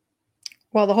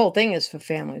 Well, the whole thing is for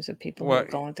families of people who are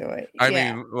going through it. I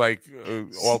mean, like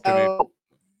alternate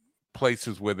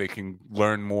places where they can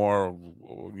learn more,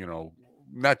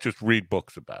 not just read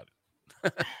books about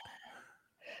it.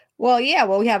 Well, yeah.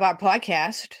 Well, we have our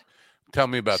podcast. Tell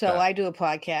me about that. So I do a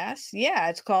podcast. Yeah,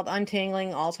 it's called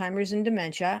Untangling Alzheimer's and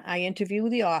Dementia. I interview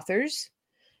the authors,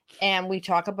 and we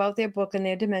talk about their book and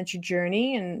their dementia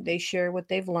journey, and they share what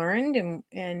they've learned, and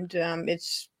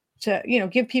it's to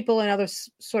give people another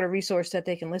sort of resource that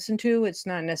they can listen to. It's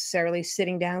not necessarily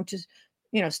sitting down to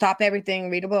stop everything,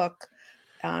 read a book.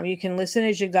 You can listen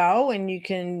as you go, and you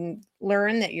can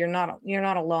learn that you're not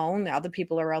alone. The other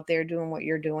people are out there doing what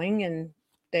you're doing, and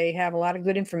they have a lot of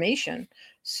good information.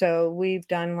 So we've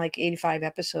done like 85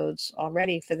 episodes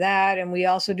already for that. And we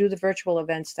also do the virtual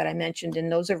events that I mentioned, and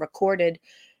those are recorded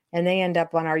and they end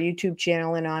up on our YouTube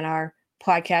channel and on our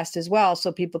podcast as well.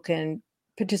 So people can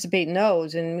participate in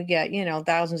those, and we get,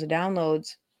 thousands of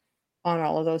downloads on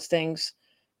all of those things.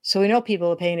 So we know people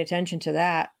are paying attention to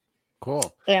that.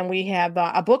 Cool. And we have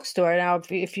a bookstore. Now,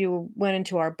 if you went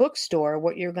into our bookstore,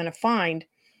 what you're going to find,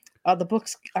 the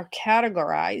books are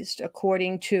categorized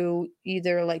according to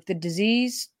either like the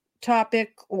disease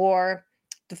topic or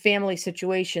the family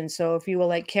situation. So if you were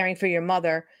like caring for your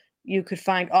mother, you could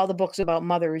find all the books about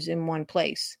mothers in one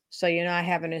place. So you're not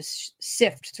having to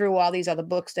sift through all these other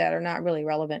books that are not really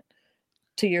relevant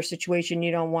to your situation,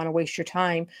 you don't want to waste your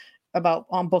time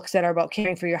on books that are about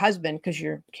caring for your husband because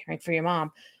you're caring for your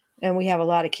mom. And we have a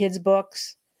lot of kids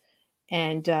books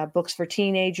and books for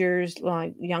teenagers,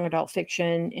 like young adult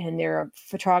fiction, and there are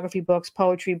photography books,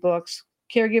 poetry books,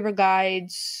 caregiver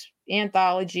guides,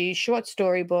 anthologies, short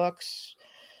story books,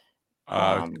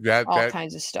 all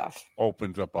kinds of stuff.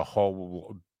 Opens up a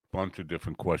whole bunch of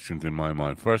different questions in my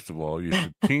mind. First of all, you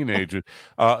said teenagers.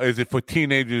 Is it for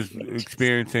teenagers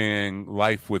experiencing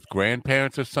life with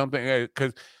grandparents or something?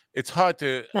 Because it's hard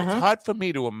for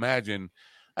me to imagine.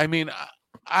 I mean,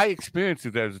 I experienced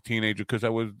it as a teenager because I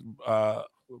was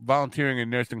volunteering in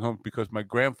nursing homes because my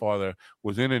grandfather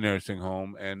was in a nursing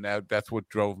home, and that's what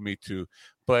drove me to.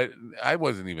 But I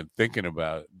wasn't even thinking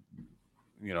about,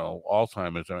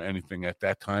 Alzheimer's or anything at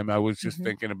that time. I was just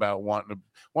thinking about wanting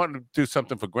to do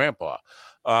something for Grandpa.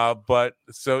 But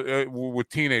so with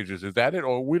teenagers, is that it?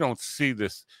 Or we don't see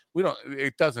this?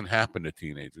 It doesn't happen to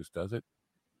teenagers, does it?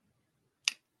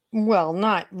 Well,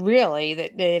 not really.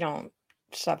 That they don't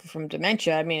suffer from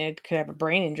dementia. I mean, it could have a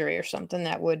brain injury or something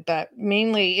that would, but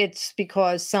mainly it's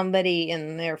because somebody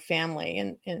in their family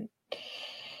and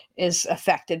is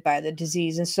affected by the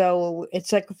disease. And so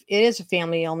it's like it is a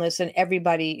family illness and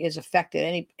everybody is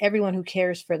affected. Everyone who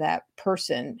cares for that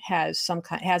person has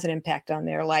an impact on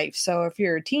their life. So if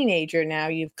you're a teenager now,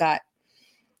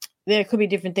 there could be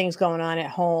different things going on at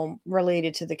home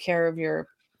related to the care of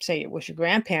say it was your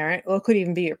grandparent, or it could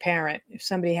even be your parent. If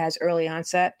somebody has early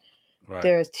onset, right.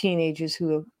 There's teenagers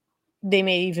who they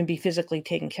may even be physically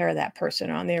taking care of that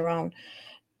person on their own,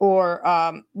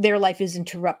 or their life is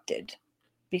interrupted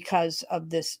because of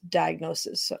this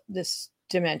diagnosis, this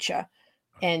dementia.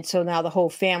 And so now the whole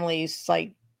family's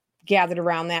like gathered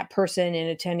around that person and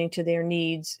attending to their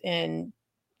needs. And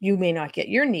you may not get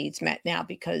your needs met now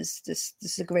because this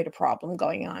is a greater problem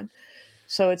going on.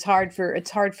 So it's hard for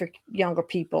younger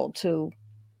people to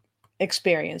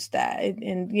experience that.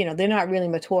 And they're not really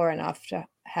mature enough to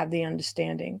have the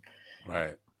understanding.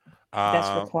 Right.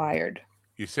 That's required.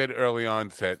 You said early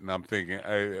onset, and I'm thinking,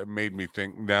 it made me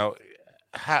think now,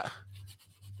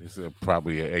 this is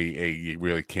probably a you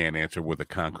really can't answer with a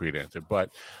concrete answer, but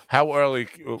how early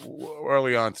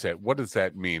onset, what does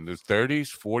that mean? The 30s,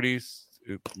 40s?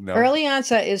 No. Early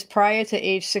onset is prior to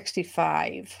age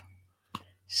 65.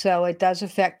 So it does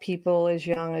affect people as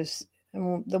young as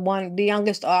the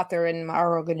youngest author in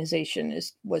our organization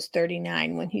was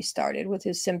 39 when he started with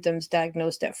his symptoms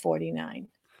diagnosed at 49.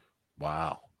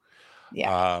 Wow.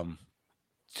 Yeah.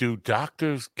 Do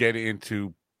doctors get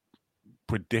into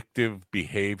predictive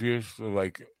behaviors?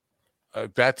 Like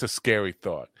that's a scary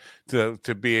thought to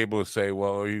be able to say,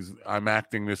 well, I'm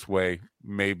acting this way.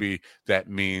 Maybe that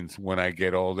means when I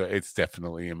get older, it's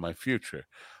definitely in my future.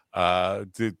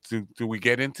 Do we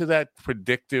get into that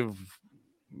predictive,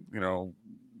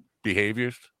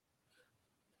 behaviors?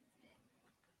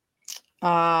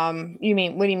 You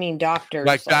mean, what do you mean, doctors?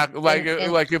 Like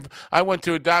if I went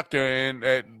to a doctor and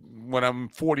when I'm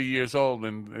 40 years old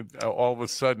and all of a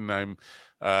sudden I'm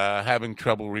having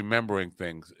trouble remembering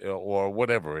things or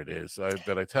whatever it is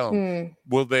that I tell them,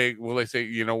 will they say,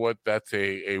 you know what, that's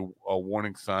a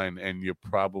warning sign and you're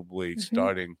probably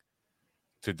starting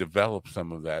to develop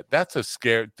some of that? That's a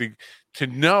scary thing to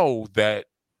know that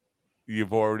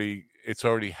it's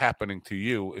already happening to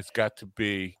you. It's got to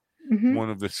be one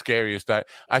of the scariest. I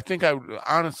think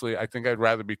I'd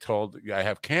rather be told I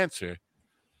have cancer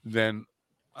than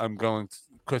I'm going to,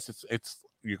 because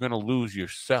you're going to lose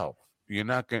yourself. You're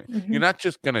not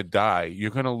just going to die. You're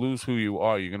going to lose who you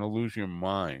are. You're going to lose your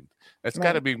mind. That's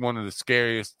got to be one of the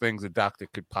scariest things a doctor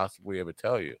could possibly ever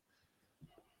tell you.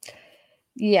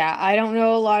 Yeah, I don't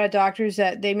know a lot of doctors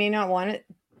that they may not want to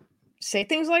say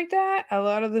things like that. A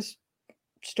lot of the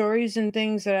stories and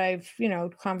things that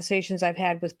conversations I've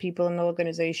had with people in the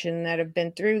organization that have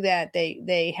been through that,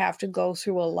 they have to go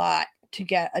through a lot to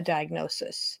get a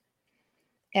diagnosis.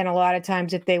 And a lot of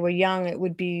times if they were young,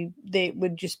 they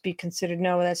would just be considered,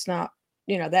 no, that's not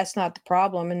the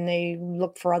problem. And they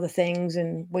look for other things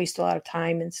and waste a lot of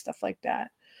time and stuff like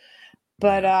that.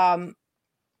 But,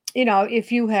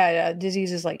 if you had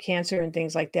diseases like cancer and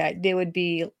things like that, there would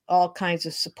be all kinds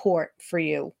of support for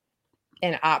you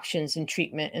and options and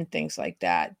treatment and things like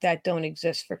that don't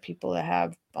exist for people that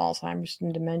have Alzheimer's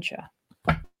and dementia.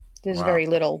 There's very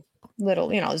little,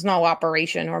 there's no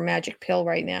operation or magic pill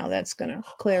right now that's going to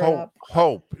clear it up.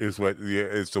 Hope is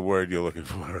the word you're looking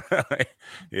for.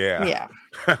 Yeah. Yeah.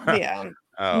 Yeah.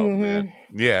 Oh, man.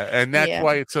 Yeah. And that's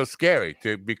why it's so scary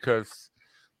because,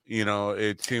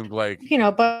 it seems like,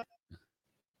 but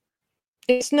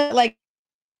it's not like,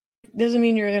 it doesn't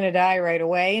mean you're going to die right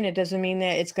away. And it doesn't mean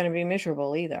that it's going to be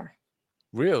miserable either.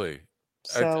 Really?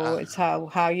 So it's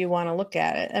how you want to look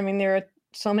at it. I mean, there are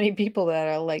so many people that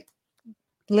are like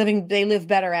they live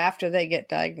better after they get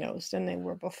diagnosed than they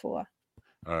were before.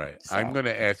 All right. So. I'm going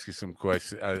to ask you some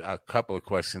questions, a couple of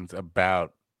questions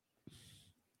about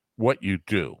what you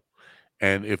do.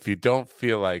 And if you don't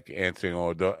feel like answering,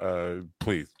 or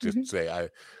please just say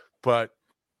but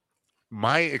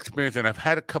my experience, and I've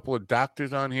had a couple of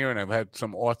doctors on here, and I've had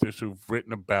some authors who've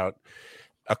written about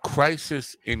a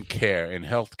crisis in care, in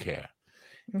healthcare.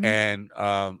 And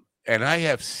I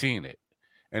have seen it.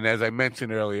 And as I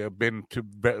mentioned earlier, I've been to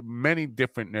many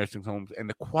different nursing homes, and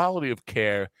the quality of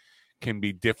care can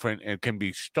be different and can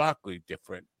be starkly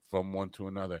different from one to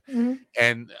another.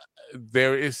 And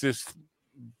there is this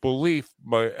belief,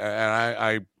 and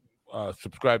I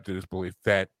subscribe to this belief,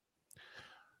 that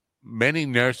many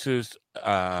nurses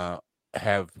and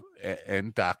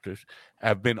doctors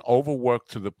have been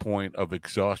overworked to the point of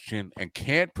exhaustion and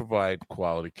can't provide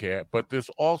quality care. But there's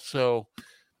also,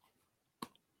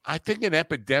 I think, an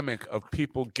epidemic of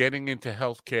people getting into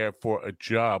healthcare for a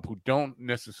job who don't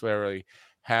necessarily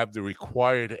have the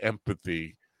required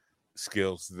empathy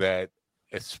skills that,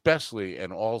 especially an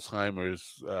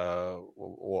Alzheimer's or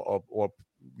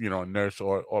nurse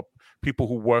or people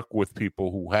who work with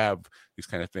people who have these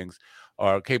kind of things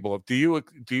are capable of. Do you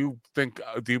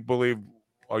believe?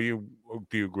 Do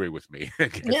you agree with me?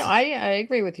 Yeah, I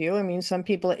agree with you. I mean, some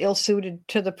people are ill-suited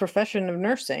to the profession of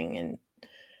nursing,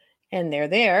 and they're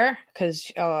there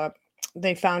because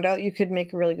they found out you could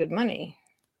make really good money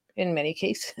in many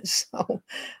cases. So,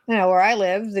 where I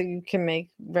live, you can make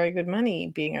very good money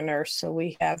being a nurse. So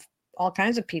we have all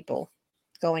kinds of people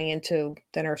going into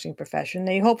the nursing profession.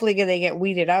 Hopefully they get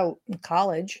weeded out in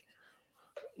college.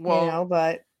 Well,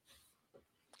 but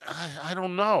I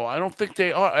don't know. I don't think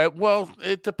they are. Well,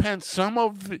 it depends.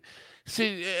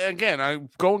 See, again, I'm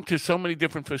going to so many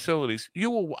different facilities.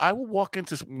 I will walk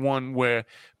into one where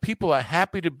people are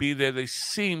happy to be there. They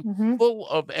seem full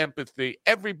of empathy.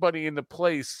 Everybody in the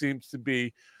place seems to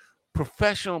be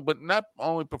professional, but not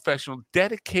only professional,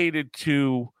 dedicated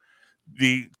to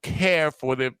the care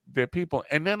for their people.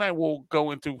 And then I will go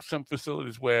into some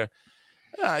facilities where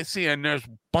I see a nurse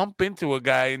bump into a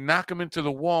guy and knock him into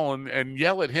the wall and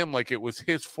yell at him like it was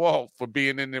his fault for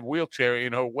being in the wheelchair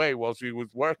in her way while she was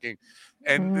working.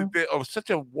 And there are such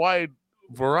a wide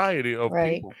variety of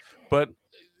people. But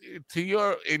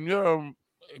in your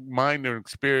mind or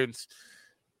experience,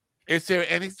 is there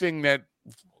anything that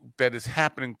is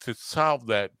happening to solve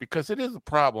that? Because it is a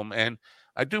problem, and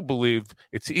I do believe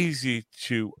it's easy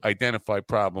to identify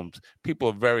problems. People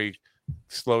are very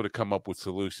slow to come up with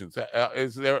solutions.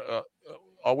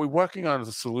 Are we working on a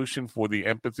solution for the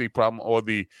empathy problem or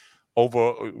the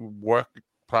overwork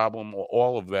problem or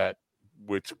all of that,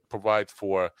 which provides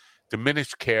for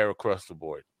diminished care across the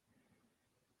board?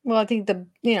 Well, I think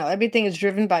everything is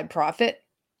driven by profit.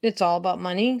 It's all about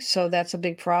money. So that's a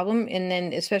big problem. And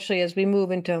then especially as we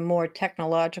move into more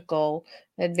technological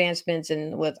advancements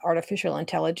and with artificial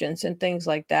intelligence and things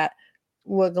like that,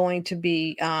 we're going to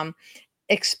be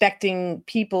expecting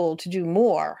people to do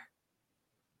more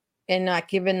and not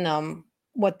giving them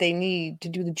what they need to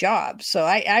do the job. So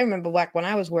I remember back when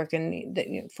I was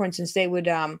working, for instance, they would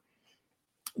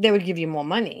give you more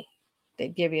money.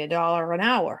 They'd give you $1 an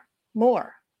hour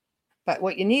more. But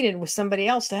what you needed was somebody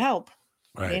else to help.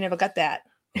 Right. They never got that.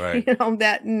 Right.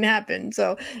 That didn't happen.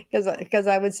 So because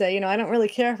I would say, I don't really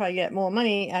care if I get more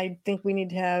money. I think we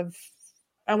need to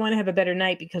I want to have a better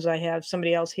night because I have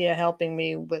somebody else here helping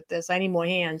me with this. I need more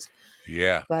hands.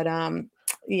 Yeah. But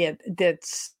yeah,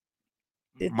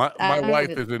 my wife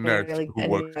is a nurse who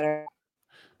works.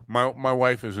 My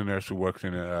wife is a nurse who works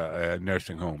in a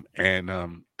nursing home, and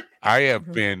I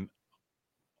have been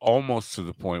almost to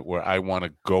the point where I want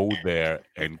to go there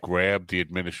and grab the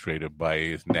administrator by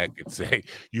his neck and say,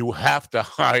 "You have to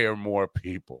hire more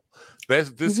people."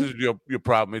 This is your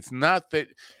problem. It's not that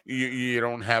you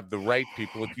don't have the right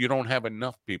people; you don't have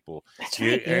enough people. That's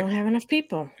right. You don't have enough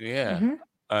people. Yeah.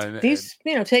 These,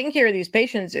 taking care of these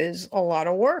patients is a lot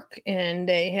of work, and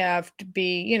they have to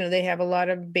be, they have a lot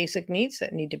of basic needs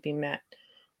that need to be met,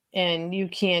 and you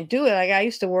can't do it. Like I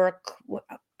used to work.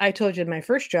 I told you my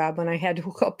first job when I had to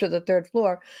go up to the 3rd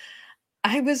floor,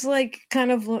 I was like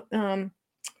kind of,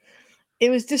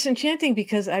 it was disenchanting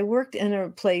because I worked in a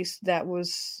place that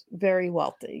was very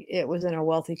wealthy. It was in a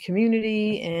wealthy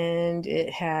community and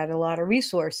it had a lot of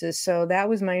resources. So that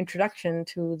was my introduction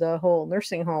to the whole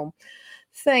nursing home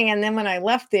thing. And then when I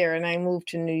left there and I moved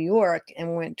to New York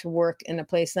and went to work in a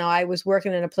place, now I was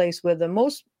working in a place where the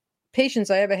most patients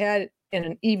I ever had in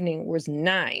an evening was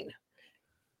 9.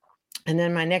 And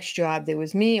then my next job, there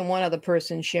was me and one other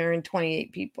person sharing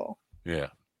 28 people. Yeah.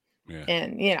 Yeah.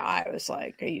 And, I was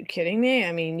like, are you kidding me?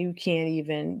 I mean, you can't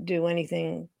even do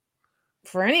anything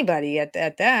for anybody at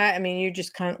that. I mean, you're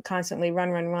just constantly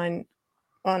run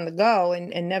on the go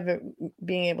and never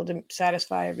being able to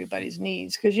satisfy everybody's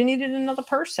needs because you needed another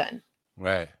person.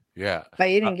 Right. Yeah. But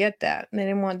you didn't get that. They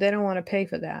don't want to pay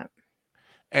for that.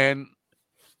 And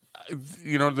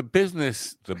the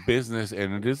business,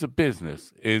 and it is a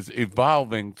business, is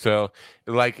evolving. So,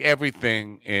 like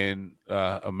everything in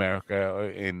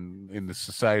America, in the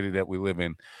society that we live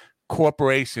in,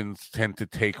 corporations tend to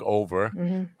take over.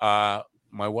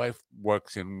 My wife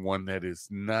works in one that is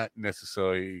not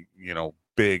necessarily,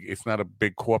 big. It's not a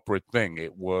big corporate thing.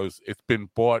 It's been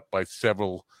bought by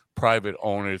several private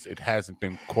owners. It hasn't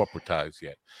been corporatized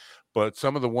yet. But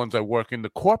some of the ones I work in, the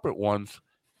corporate ones,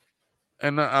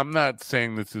 and I'm not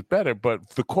saying this is better, but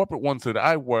the corporate ones that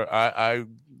I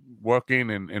work in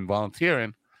and volunteer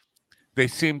in, they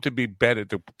seem to be better.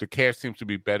 The care seems to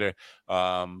be better.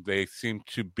 They seem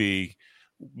to be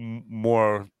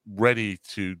more ready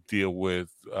to deal with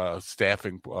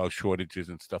staffing shortages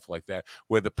and stuff like that.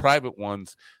 Where the private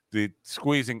ones, they're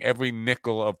squeezing every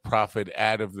nickel of profit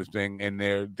out of the thing, and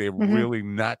they're really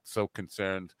not so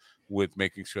concerned with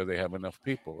making sure they have enough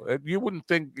people. You would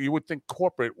think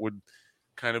corporate would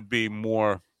kind of be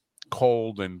more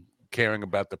cold and caring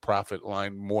about the profit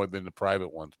line more than the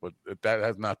private ones, but that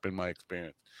has not been my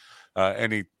experience.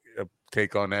 Any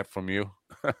take on that from you?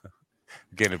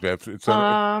 Again,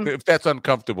 if that's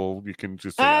uncomfortable, you can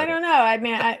just say, I don't know. I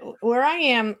mean, where I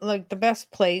am, like the best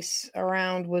place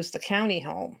around was the county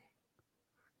home.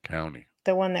 County.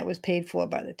 The one that was paid for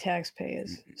by the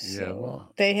taxpayers. Yeah, so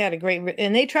well, they had a great,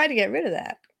 and they tried to get rid of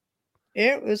that.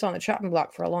 It was on the chopping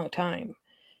block for a long time.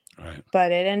 Right.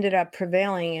 But it ended up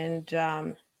prevailing,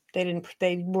 and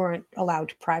they weren't allowed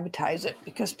to privatize it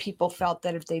because people felt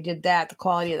that if they did that, the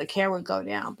quality of the care would go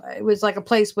down. But it was like a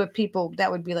place where people, that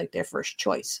would be like their first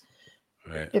choice,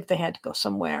 right, if they had to go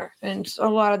somewhere. And a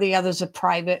lot of the others are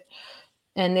private,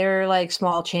 and they're like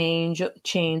small chains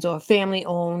or family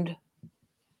owned,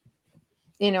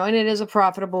 and it is a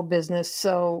profitable business.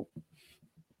 So,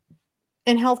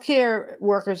 and healthcare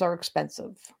workers are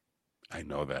expensive. I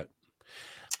know that.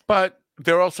 But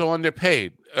they're also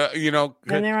underpaid,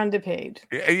 And they're underpaid.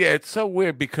 Yeah, it's so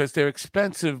weird because they're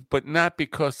expensive, but not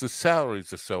because the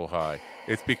salaries are so high.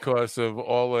 It's because of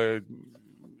all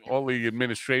the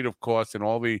administrative costs and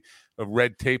all the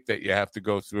red tape that you have to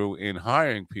go through in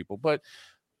hiring people. But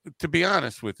to be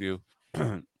honest with you,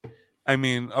 I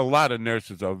mean, a lot of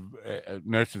nurses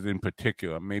in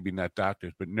particular, maybe not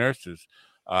doctors, but nurses,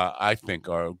 I think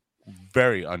are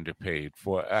very underpaid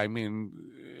when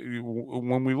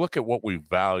we look at what we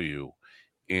value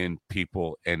in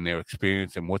people and their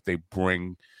experience and what they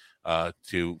bring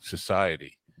to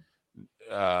society,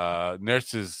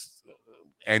 nurses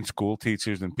and school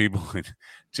teachers and people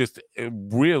just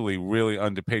really, really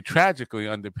underpaid, tragically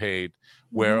underpaid,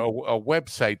 where a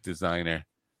website designer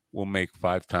will make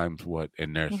 5 times what a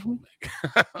nurse will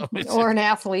make. Or an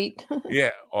athlete.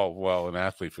 Yeah. Oh, well, an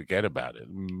athlete, forget about it.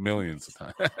 Millions of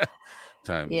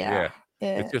times. Yeah.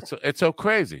 It's so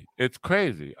crazy. It's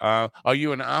crazy. Are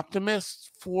you an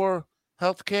optimist for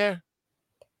healthcare?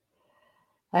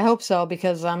 I hope so,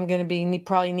 because I'm going to be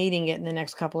probably needing it in the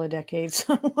next couple of decades.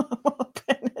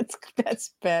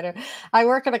 That's better. I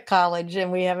work at a college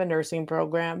and we have a nursing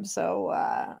program.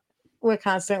 So we're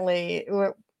constantly,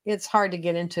 it's hard to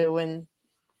get into, and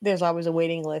there's always a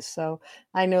waiting list. So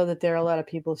I know that there are a lot of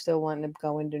people still wanting to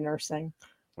go into nursing.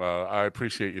 Well, I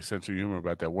appreciate your sense of humor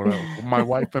about that. My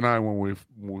wife and I, when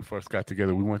we first got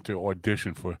together, we went to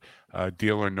audition for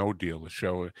Deal or No Deal, a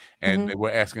show, and they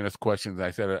were asking us questions.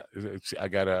 I said, I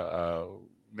got a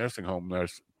nursing home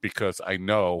nurse because I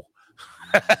know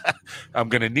I'm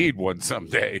going to need one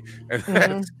someday.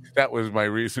 And that was my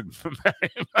reason for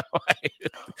marrying my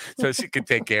wife, so she can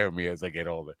take care of me as I get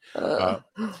older.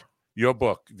 Your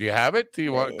book, do you have it? Do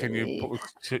you want? Can you?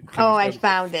 I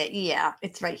found it. Yeah,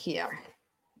 it's right here.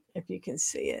 If you can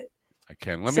see it. I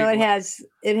can.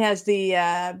 It has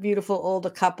the beautiful older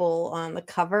couple on the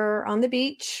cover on the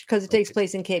beach, because it takes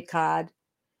place in Cape Cod.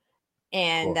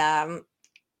 And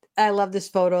I love this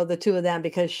photo, the two of them,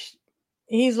 because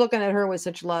he's looking at her with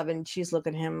such love and she's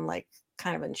looking at him like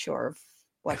kind of unsure of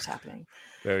what's happening.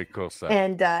 Very cool stuff.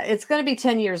 And it's going to be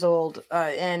 10 years old,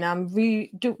 and I'm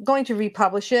going to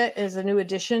republish it as a new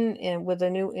edition and with a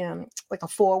new like a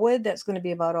foreword that's going to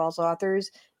be about All's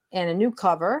Authors and a new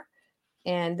cover.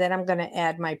 And then I'm going to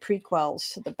add my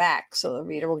prequels to the back, so the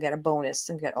reader will get a bonus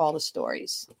and get all the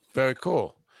stories. Very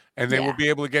cool. And they will be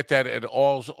able to get that at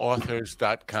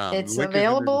allsauthors.com. It's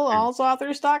available,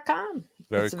 allsauthors.com.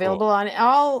 Very It's available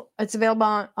It's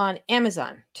available on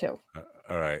Amazon too.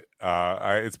 All right.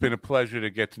 It's been a pleasure to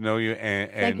get to know you and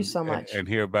Thank you so much. and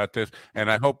hear about this. And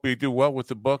I hope you do well with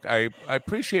the book. I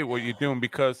appreciate what you're doing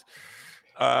because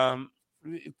the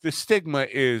stigma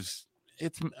is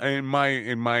in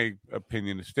my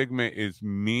opinion, the stigma is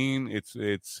mean.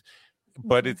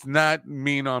 But it's not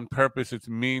mean on purpose. It's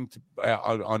mean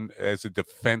on as a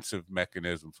defensive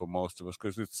mechanism for most of us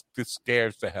because this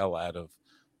scares the hell out of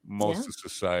most of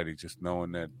society, just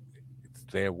knowing that it's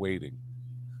there waiting.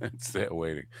 It's there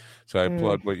waiting. So I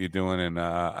applaud what you're doing, and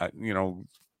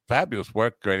fabulous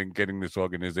work getting this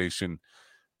organization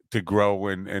to grow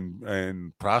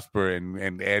and prosper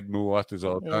and add new authors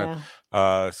all the time.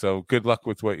 So good luck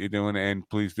with what you're doing, and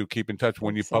please do keep in touch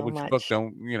when you publish the book.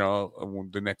 Don't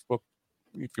the next book.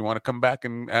 If you want to come back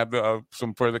and have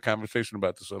some further conversation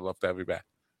about this, I'd love to have you back.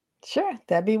 Sure,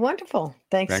 that'd be wonderful.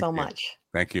 Thanks so much.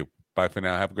 Thank you. Bye for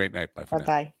now. Have a great night. Bye for now.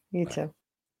 Bye. You too.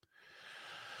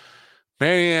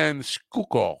 Marianne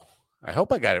Skuko. I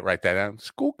hope I got it right that down.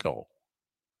 Skuko.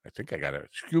 I think I got it.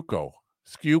 Skuko.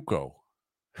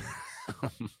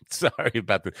 Sorry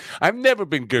about that. I've never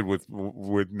been good with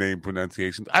name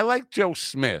pronunciations. I like Joe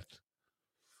Smith,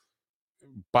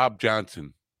 Bob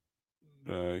Johnson,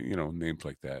 names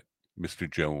like that. Mr.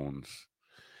 Jones.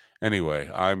 Anyway,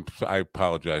 I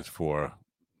apologize for.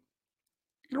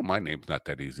 My name's not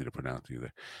that easy to pronounce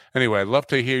either. Anyway, I'd love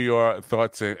to hear your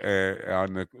thoughts on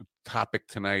the topic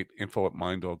tonight.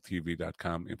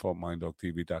 info@minddogtv.com.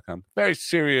 info@minddogtv.com. Very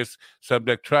serious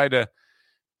subject. Try to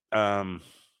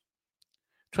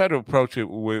approach it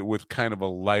with kind of a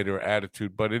lighter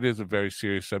attitude, but it is a very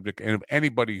serious subject. And if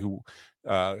anybody who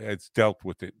has dealt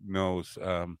with it knows,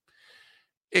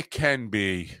 it can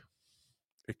be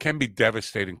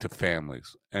devastating to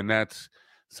families, and that's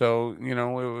so.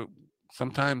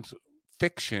 Sometimes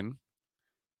fiction,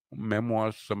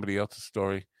 memoirs, somebody else's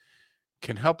story,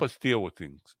 can help us deal with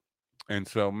things. And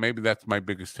so maybe that's my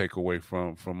biggest takeaway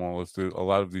from all this. A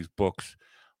lot of these books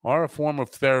are a form of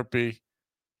therapy,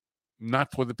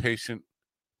 not for the patient,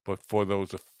 but for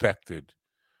those affected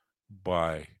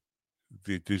by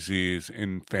the disease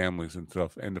in families and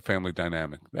stuff, and the family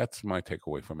dynamic. That's my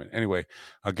takeaway from it. Anyway,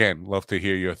 again, love to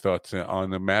hear your thoughts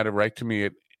on the matter. Write to me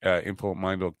at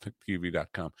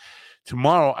info@minddogtv.com.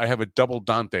 Tomorrow, I have a double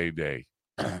Dante day.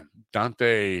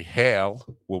 Dante Hale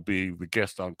will be the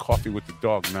guest on Coffee with the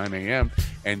Dog, 9 a.m.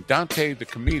 And Dante, the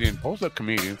comedian, both are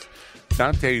comedians.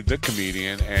 Dante, the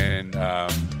comedian, and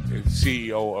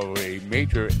CEO of a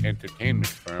major entertainment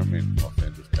firm in Los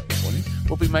Angeles, California,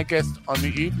 will be my guest on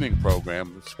the evening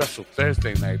program, the special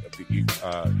Thursday night of the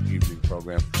evening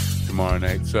program tomorrow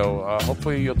night. So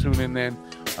hopefully you'll tune in then.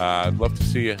 I'd love to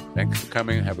see you. Thanks for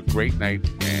coming. Have a great night,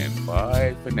 and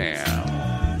bye for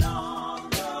now.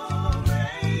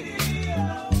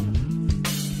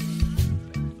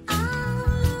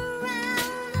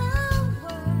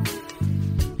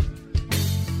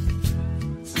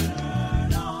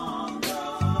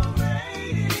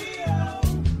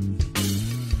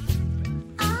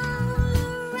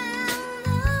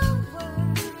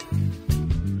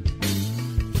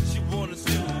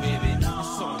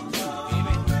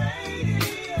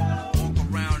 Walk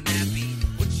around nappy.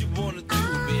 What you wanna do,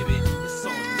 baby? It's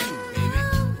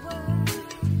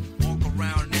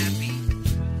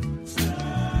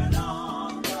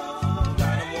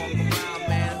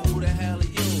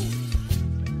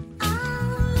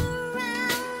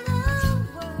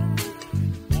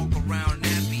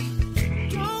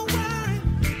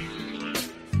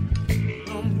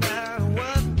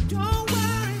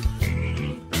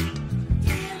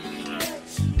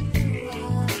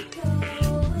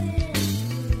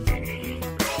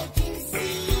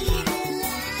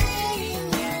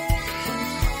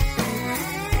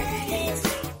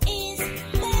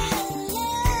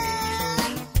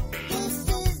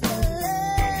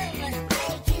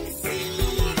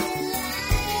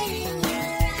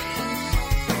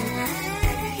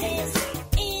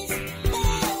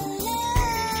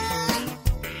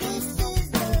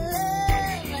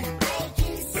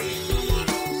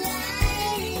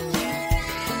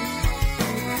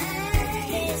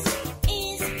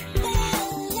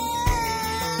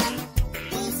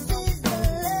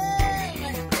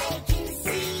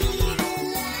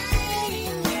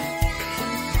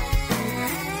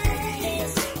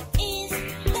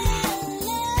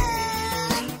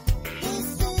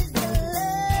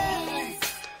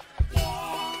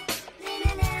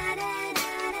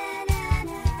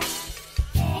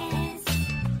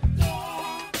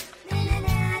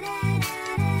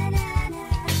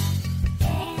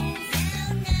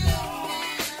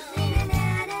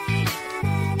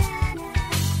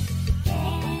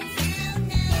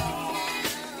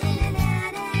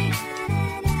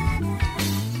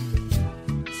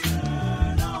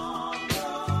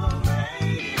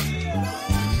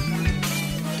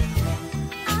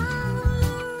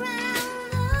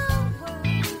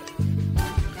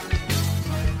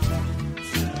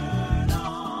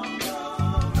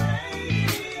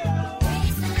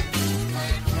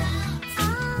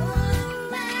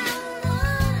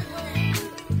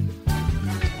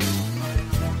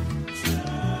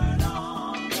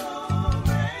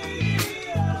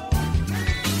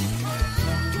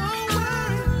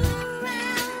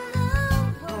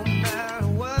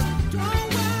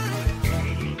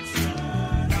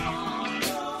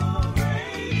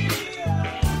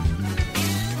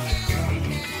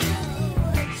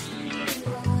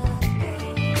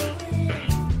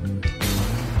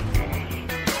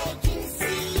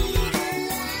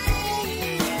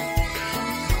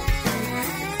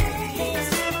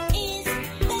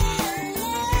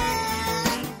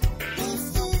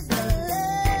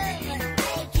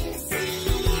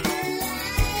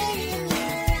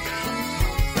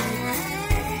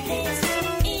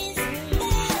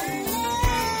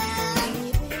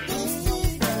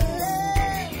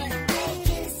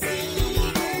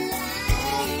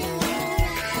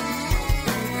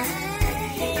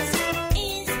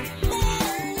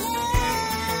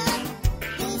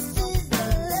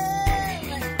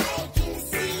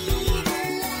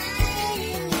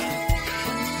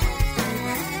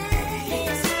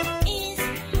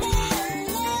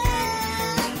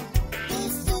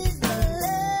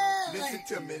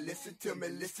to me,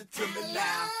 listen to me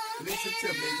now. Listen to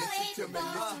me, listen to me,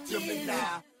 listen to me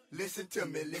now. Listen to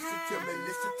me, listen to me,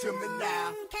 listen to me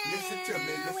now. Listen to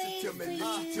me, listen to me,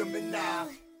 listen to me now.